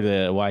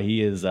covered why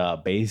he is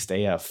based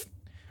AF,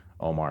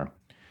 Omar.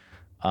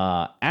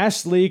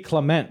 Ashley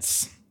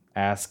Clements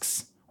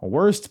asks,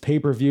 worst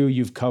pay-per-view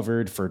you've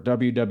covered for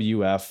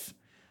WWF,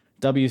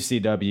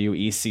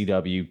 WCW,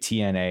 ECW,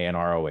 TNA, and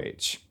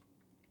ROH.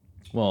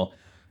 Well,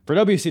 for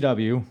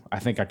WCW, I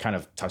think I kind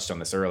of touched on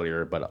this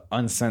earlier, but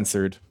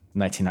Uncensored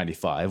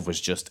 1995 was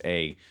just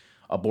a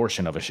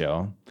abortion of a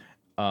show.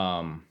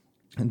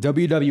 WWF/E,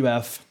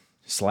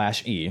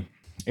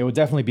 it would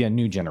definitely be a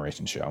new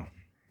generation show.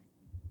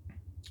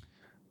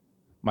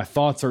 My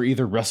thoughts are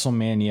either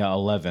WrestleMania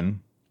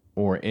 11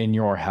 or In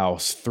Your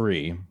House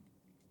 3.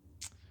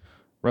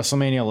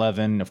 WrestleMania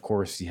 11, of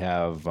course, you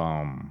have,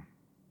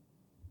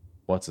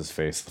 what's his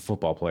face? The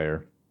football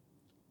player.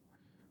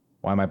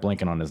 Why am I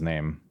blanking on his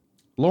name?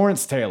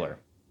 Lawrence Taylor,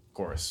 of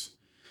course.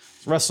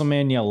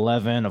 WrestleMania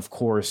 11, of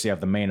course, you have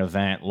the main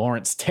event.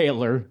 Lawrence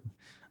Taylor,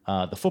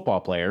 the football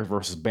player,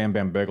 versus Bam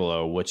Bam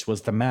Bigelow, which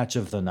was the match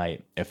of the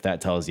night, if that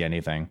tells you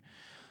anything.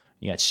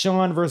 You got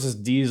Shawn versus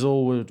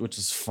Diesel, which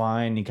is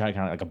fine. You got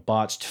kind of like a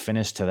botched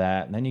finish to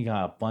that. And then you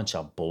got a bunch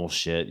of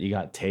bullshit. You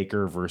got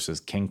Taker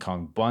versus King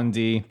Kong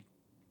Bundy.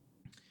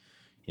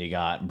 You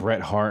got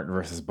Bret Hart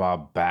versus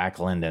Bob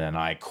Backlund in an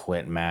I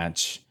Quit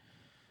match.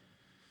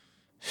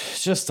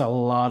 Just a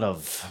lot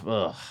of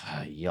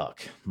yuck.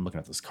 I'm looking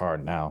at this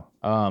card now.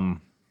 But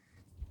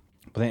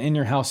then In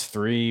Your House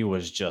 3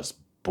 was just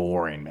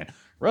boring, man.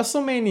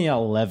 WrestleMania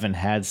 11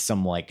 had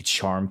some like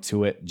charm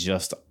to it,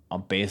 just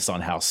based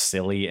on how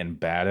silly and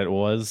bad it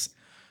was.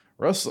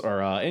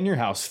 In Your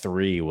House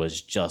 3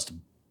 was just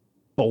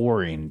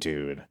boring,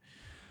 dude.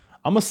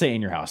 I'm gonna say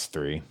In Your House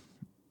 3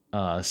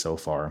 so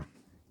far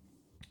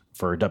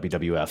for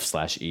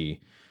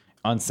WWF/E,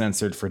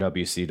 Uncensored for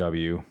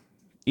WCW,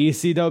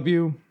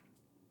 ECW,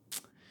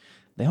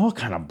 they all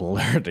kind of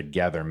blur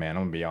together, man.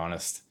 I'm gonna be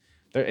honest.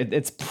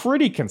 It's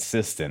pretty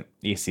consistent,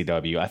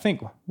 ECW. I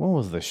think, what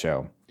was the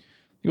show?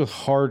 It was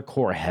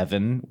Hardcore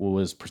Heaven,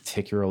 was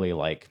particularly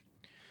like,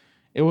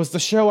 it was the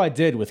show I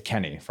did with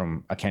Kenny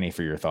from A Kenny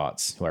for Your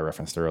Thoughts, who I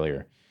referenced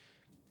earlier.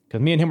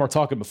 Because me and him were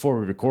talking before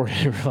we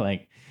recorded. We were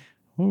like,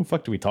 what the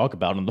fuck do we talk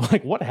about? And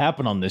like, what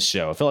happened on this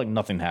show? I felt like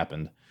nothing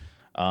happened.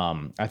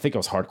 I think it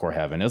was Hardcore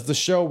Heaven. It was the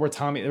show where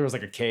there was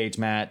like a cage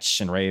match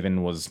and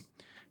Raven was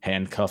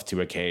handcuffed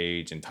to a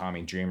cage and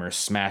Tommy Dreamer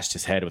smashed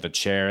his head with a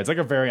chair. It's like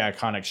a very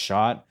iconic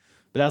shot,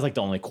 but that was like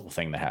the only cool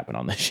thing that happened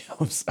on this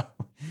show. So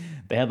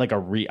they had like a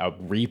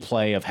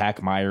replay of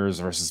Hack Myers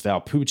versus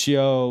Val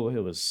Puccio.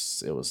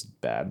 It was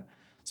bad.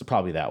 So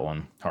probably that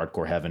one,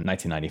 Hardcore Heaven,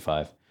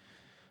 1995.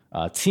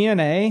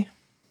 TNA.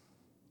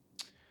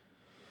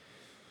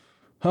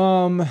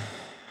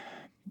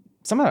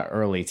 Some of the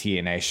early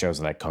TNA shows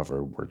that I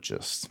covered were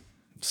just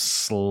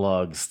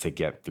slugs to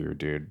get through,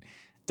 dude.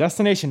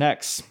 Destination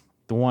X,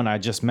 the one I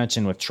just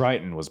mentioned with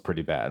Triton, was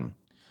pretty bad.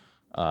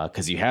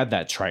 Because you had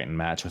that Triton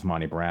match with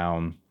Monty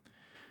Brown.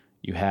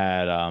 You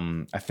had,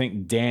 I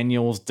think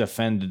Daniels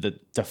defended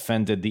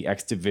the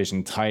X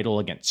Division title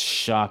against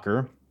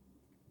Shocker.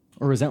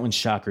 Or was that when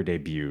Shocker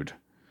debuted?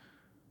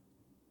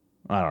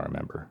 I don't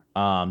remember.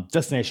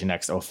 Destination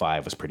X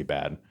 05 was pretty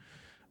bad.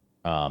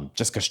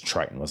 Just because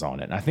Triton was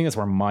on it. And I think that's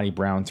where Monty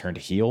Brown turned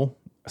heel.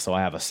 So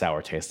I have a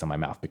sour taste in my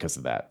mouth because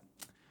of that.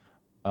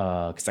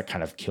 Because that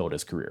kind of killed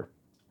his career.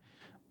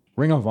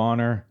 Ring of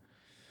Honor.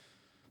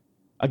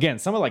 Again,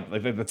 some of like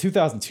the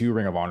 2002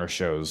 Ring of Honor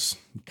shows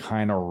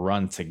kind of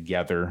run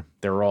together.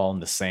 They're all in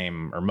the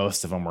same, or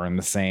most of them were in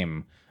the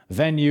same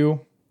venue.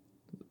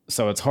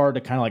 So it's hard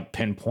to kind of like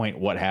pinpoint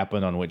what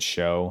happened on which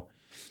show.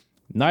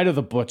 Night of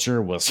the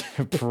Butcher was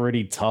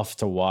pretty tough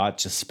to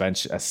watch,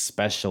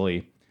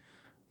 especially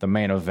the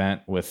main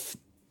event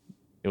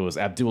it was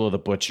Abdullah the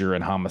Butcher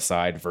and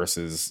Homicide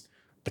versus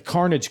the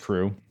Carnage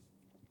Crew.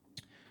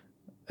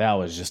 That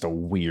was just a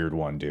weird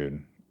one,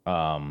 dude.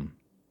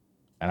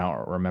 I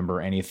don't remember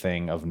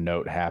anything of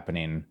note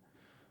happening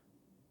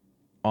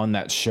on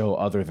that show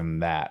other than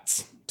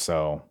that.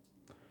 So,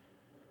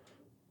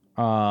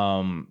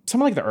 some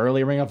like the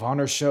early Ring of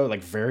Honor show,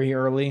 like very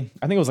early,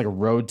 I think it was like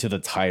Road to the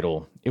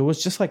Title. It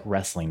was just like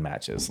wrestling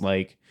matches.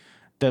 Like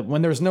that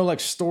when there's no like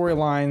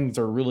storylines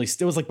or really,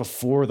 it was like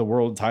before the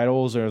world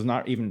titles. There was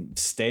not even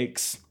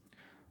stakes.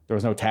 There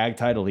was no tag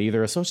title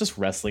either. So it's just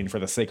wrestling for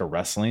the sake of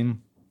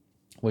wrestling,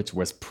 which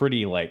was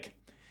pretty like,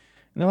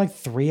 and they're like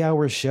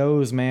 3-hour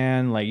shows,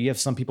 man. Like you have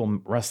some people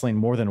wrestling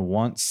more than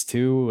once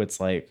too. It's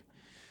like,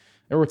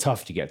 they were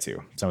tough to get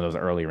to, some of those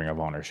early Ring of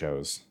Honor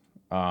shows.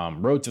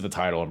 Road to the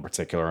Title in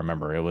particular, I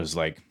remember it was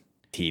like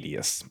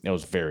tedious. It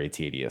was very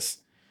tedious.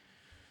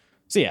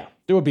 So yeah,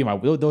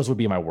 those would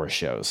be my worst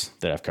shows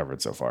that I've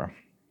covered so far.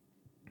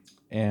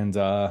 And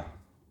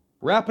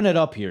wrapping it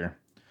up here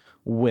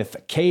with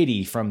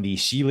Katie from the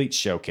She Elite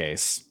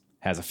Showcase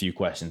has a few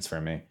questions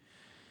for me.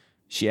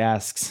 She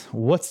asks,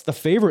 what's the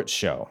favorite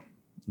show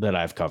that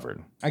I've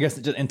covered? I guess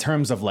just in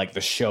terms of like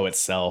the show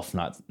itself,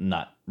 not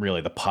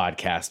really the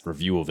podcast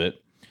review of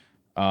it.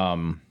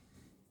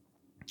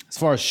 As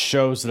far as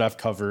shows that I've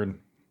covered,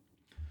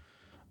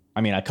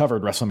 I mean, I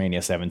covered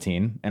WrestleMania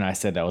 17, and I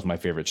said that was my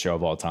favorite show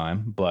of all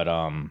time. But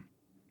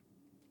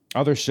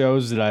other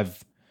shows that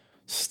I've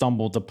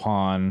stumbled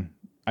upon,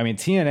 I mean,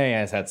 TNA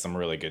has had some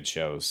really good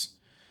shows.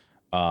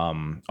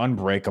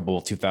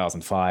 Unbreakable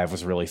 2005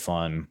 was really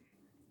fun.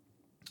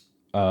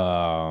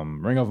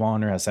 Ring of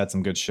Honor has had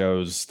some good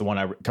shows. The one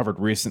I covered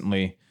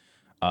recently,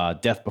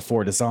 Death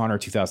Before Dishonor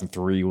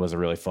 2003 was a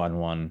really fun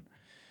one.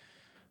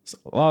 So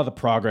a lot of the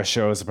Progress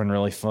shows have been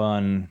really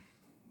fun.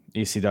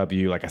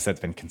 ECW, like I said, it's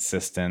been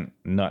consistent.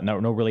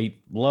 No really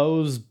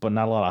lows, but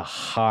not a lot of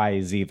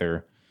highs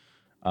either.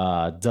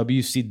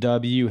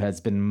 WCW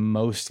has been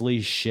mostly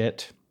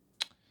shit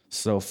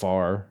so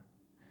far,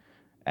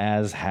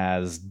 as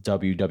has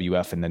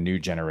WWF in the new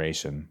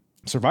generation.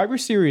 Survivor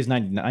Series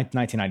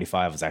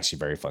 1995 was actually a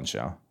very fun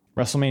show.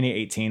 WrestleMania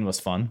 18 was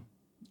fun.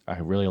 I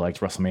really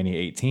liked WrestleMania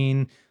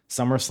 18.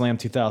 SummerSlam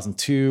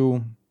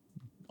 2002,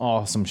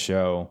 awesome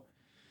show.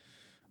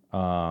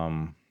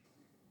 As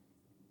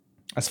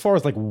far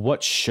as like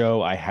what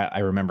show I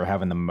remember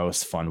having the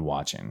most fun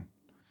watching,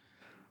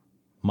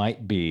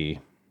 might be,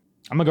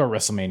 I'm gonna go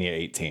WrestleMania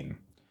 18,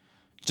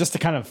 just to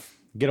kind of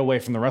get away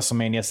from the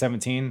WrestleMania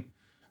 17,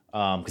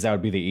 because that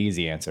would be the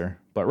easy answer.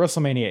 But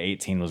WrestleMania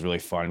 18 was really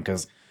fun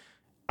because,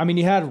 I mean,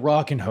 you had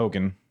Rock and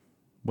Hogan,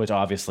 which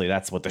obviously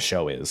that's what the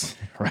show is,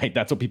 right?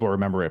 That's what people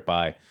remember it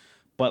by.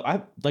 But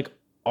I like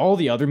all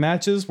the other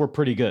matches were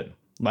pretty good.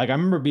 Like I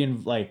remember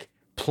being like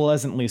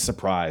pleasantly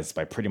surprised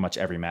by pretty much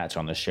every match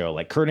on the show.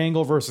 Like Kurt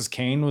Angle versus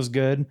Kane was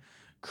good.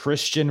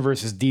 Christian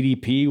versus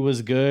DDP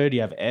was good. You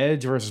have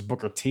Edge versus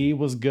Booker T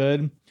was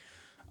good.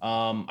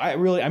 I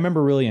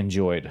remember really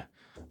enjoyed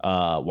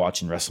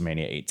watching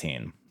WrestleMania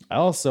 18. I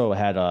also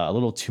had a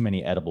little too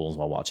many edibles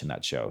while watching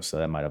that show, so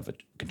that might have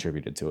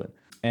contributed to it.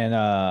 And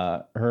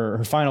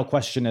her final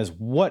question is,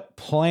 what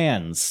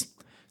plans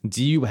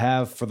do you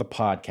have for the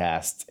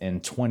podcast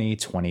in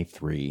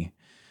 2023?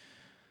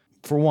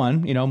 For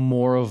one,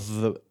 more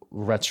of the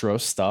retro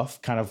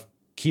stuff, kind of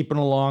keeping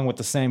along with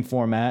the same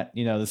format,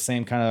 the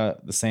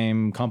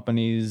same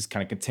companies,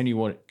 kind of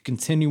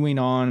continuing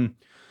on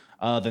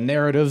the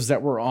narratives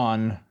that we're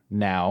on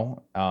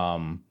now.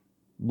 A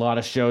lot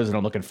of shows that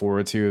I'm looking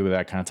forward to that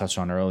I kind of touched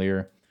on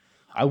earlier.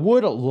 I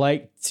would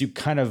like to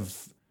kind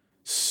of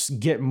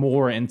get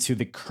more into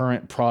the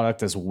current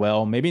product as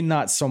well. Maybe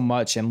not so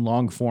much in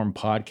long form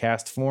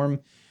podcast form,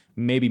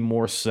 maybe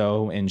more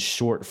so in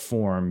short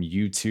form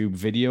YouTube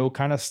video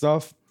kind of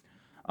stuff.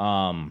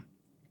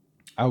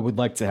 I would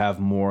like to have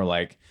more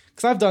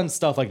because I've done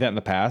stuff like that in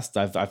the past.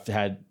 I've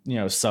had,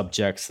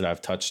 subjects that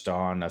I've touched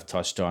on. I've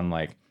touched on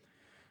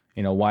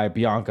why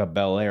Bianca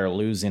Belair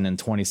losing in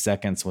 20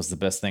 seconds was the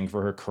best thing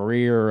for her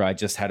career. I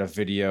just had a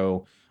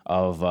video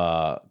of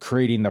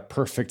creating the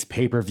perfect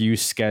pay-per-view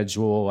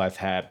schedule. I've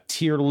had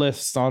tier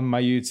lists on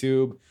my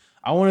YouTube.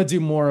 I want to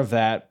do more of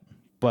that,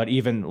 but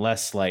even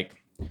less I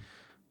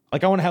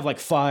want to have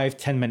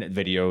 5-10 minute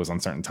videos on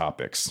certain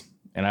topics.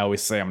 And I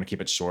always say I'm going to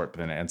keep it short, but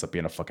then it ends up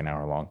being a fucking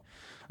hour long.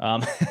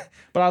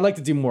 But I'd like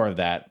to do more of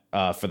that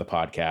for the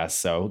podcast.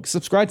 So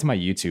subscribe to my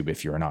YouTube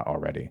if you're not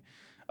already.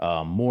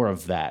 More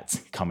of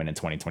that coming in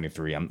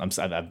 2023.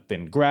 I've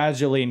been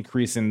gradually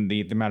increasing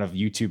the amount of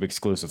YouTube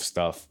exclusive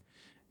stuff.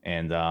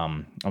 And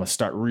I'm going to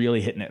start really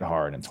hitting it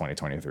hard in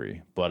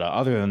 2023. But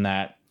other than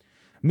that,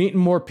 meeting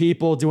more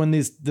people, doing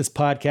this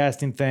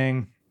podcasting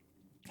thing,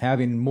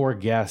 having more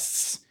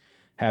guests,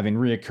 having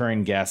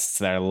reoccurring guests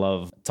that I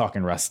love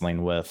talking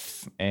wrestling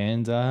with,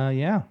 and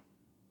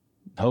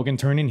Hogan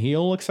turning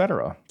heel,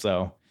 etc.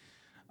 So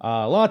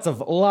lots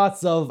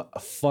of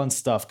fun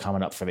stuff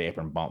coming up for the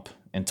Apron Bump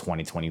in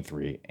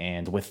 2023.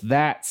 And with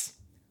that,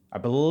 I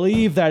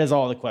believe that is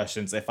all the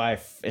questions. If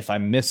I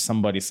miss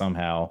somebody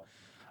somehow,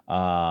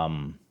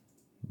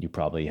 you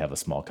probably have a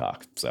small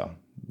cock, so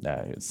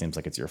it seems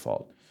like it's your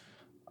fault.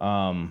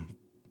 But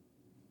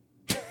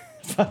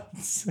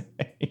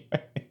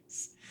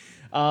anyways,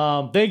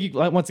 thank you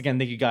once again.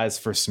 Thank you guys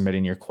for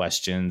submitting your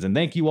questions, and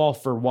thank you all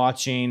for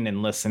watching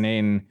and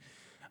listening.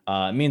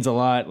 It means a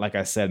lot, like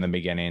I said in the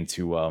beginning,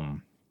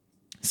 to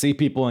see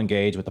people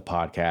engage with the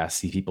podcast,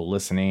 see people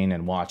listening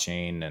and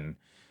watching, and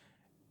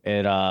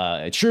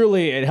it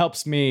truly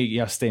helps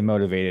me stay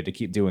motivated to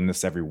keep doing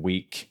this every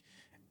week.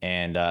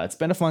 And it's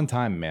been a fun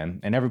time, man.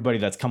 And everybody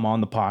that's come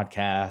on the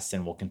podcast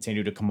and will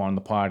continue to come on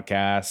the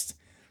podcast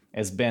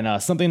has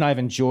been something I've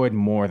enjoyed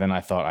more than I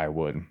thought I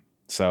would.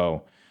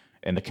 So,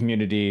 in the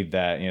community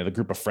that, the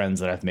group of friends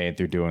that I've made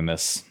through doing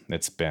this,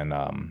 it's been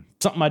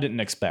something I didn't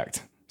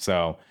expect.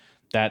 So,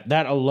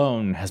 that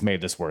alone has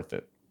made this worth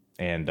it.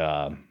 And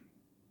I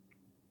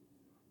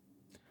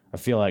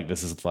feel like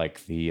this is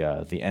like the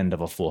end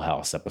of a Full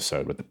House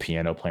episode with the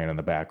piano playing in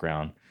the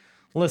background.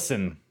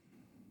 Listen,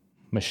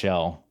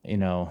 Michelle,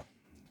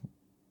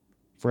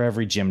 for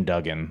every Jim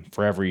Duggan,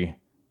 for every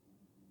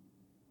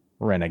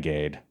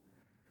renegade,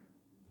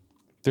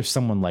 there's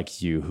someone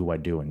like you who I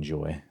do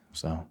enjoy.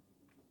 So,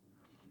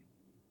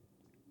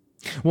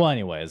 well,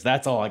 anyways,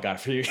 that's all I got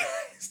for you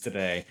guys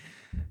today.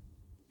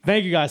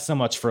 Thank you guys so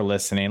much for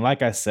listening.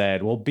 Like I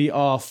said, we'll be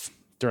off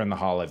during the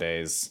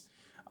holidays,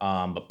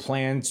 but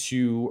plan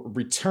to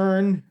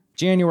return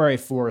January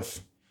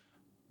 4th.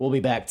 We'll be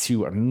back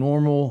to a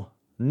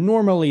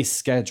normally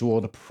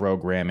scheduled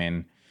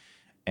programming,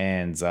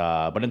 and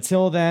but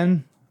until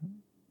then,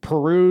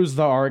 peruse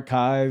the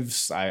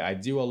archives. I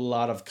do a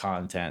lot of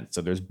content,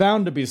 so there's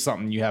bound to be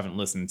something you haven't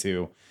listened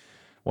to,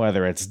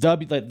 whether it's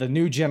the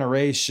New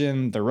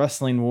Generation, the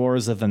Wrestling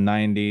Wars of the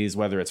 90s,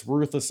 whether it's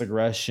Ruthless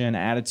Aggression,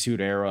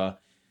 Attitude Era,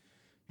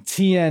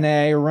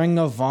 TNA, Ring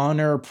of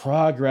Honor,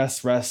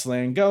 Progress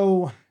Wrestling.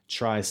 Go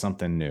try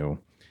something new.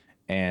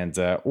 And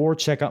or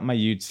check out my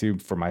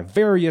YouTube for my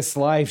various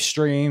live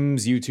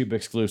streams, YouTube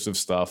exclusive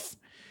stuff,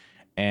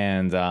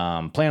 and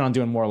plan on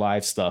doing more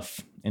live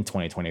stuff in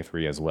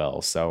 2023 as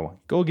well. So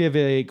go give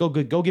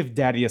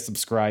Daddy a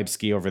subscribe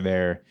ski over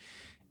there.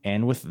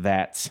 And with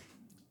that,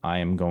 I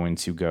am going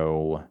to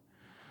go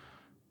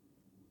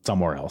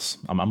somewhere else.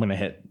 I'm going to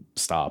hit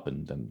stop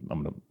and then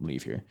I'm going to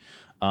leave here.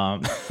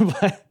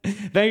 But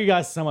thank you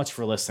guys so much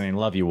for listening.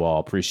 Love you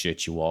all.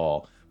 Appreciate you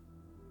all.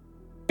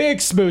 Big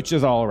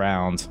smooches all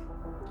around.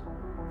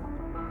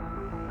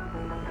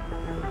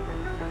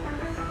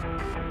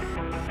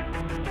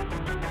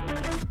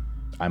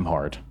 I'm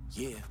hard.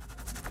 Yeah.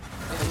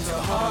 And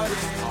the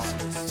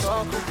hardest,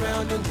 talk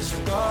around and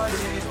disregard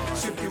it.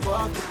 Strip you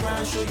off the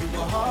ground, show you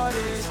what hard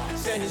is.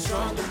 Standing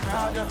strong and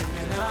proud, nothing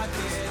I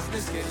guess.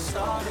 Let's get it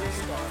started.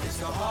 It's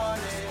the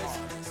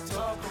hardest,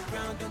 talk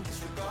around and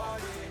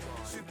disregard it.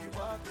 Strip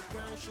you off the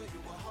ground, show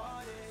you what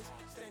hard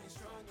is. Standing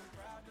strong and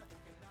proud, nothing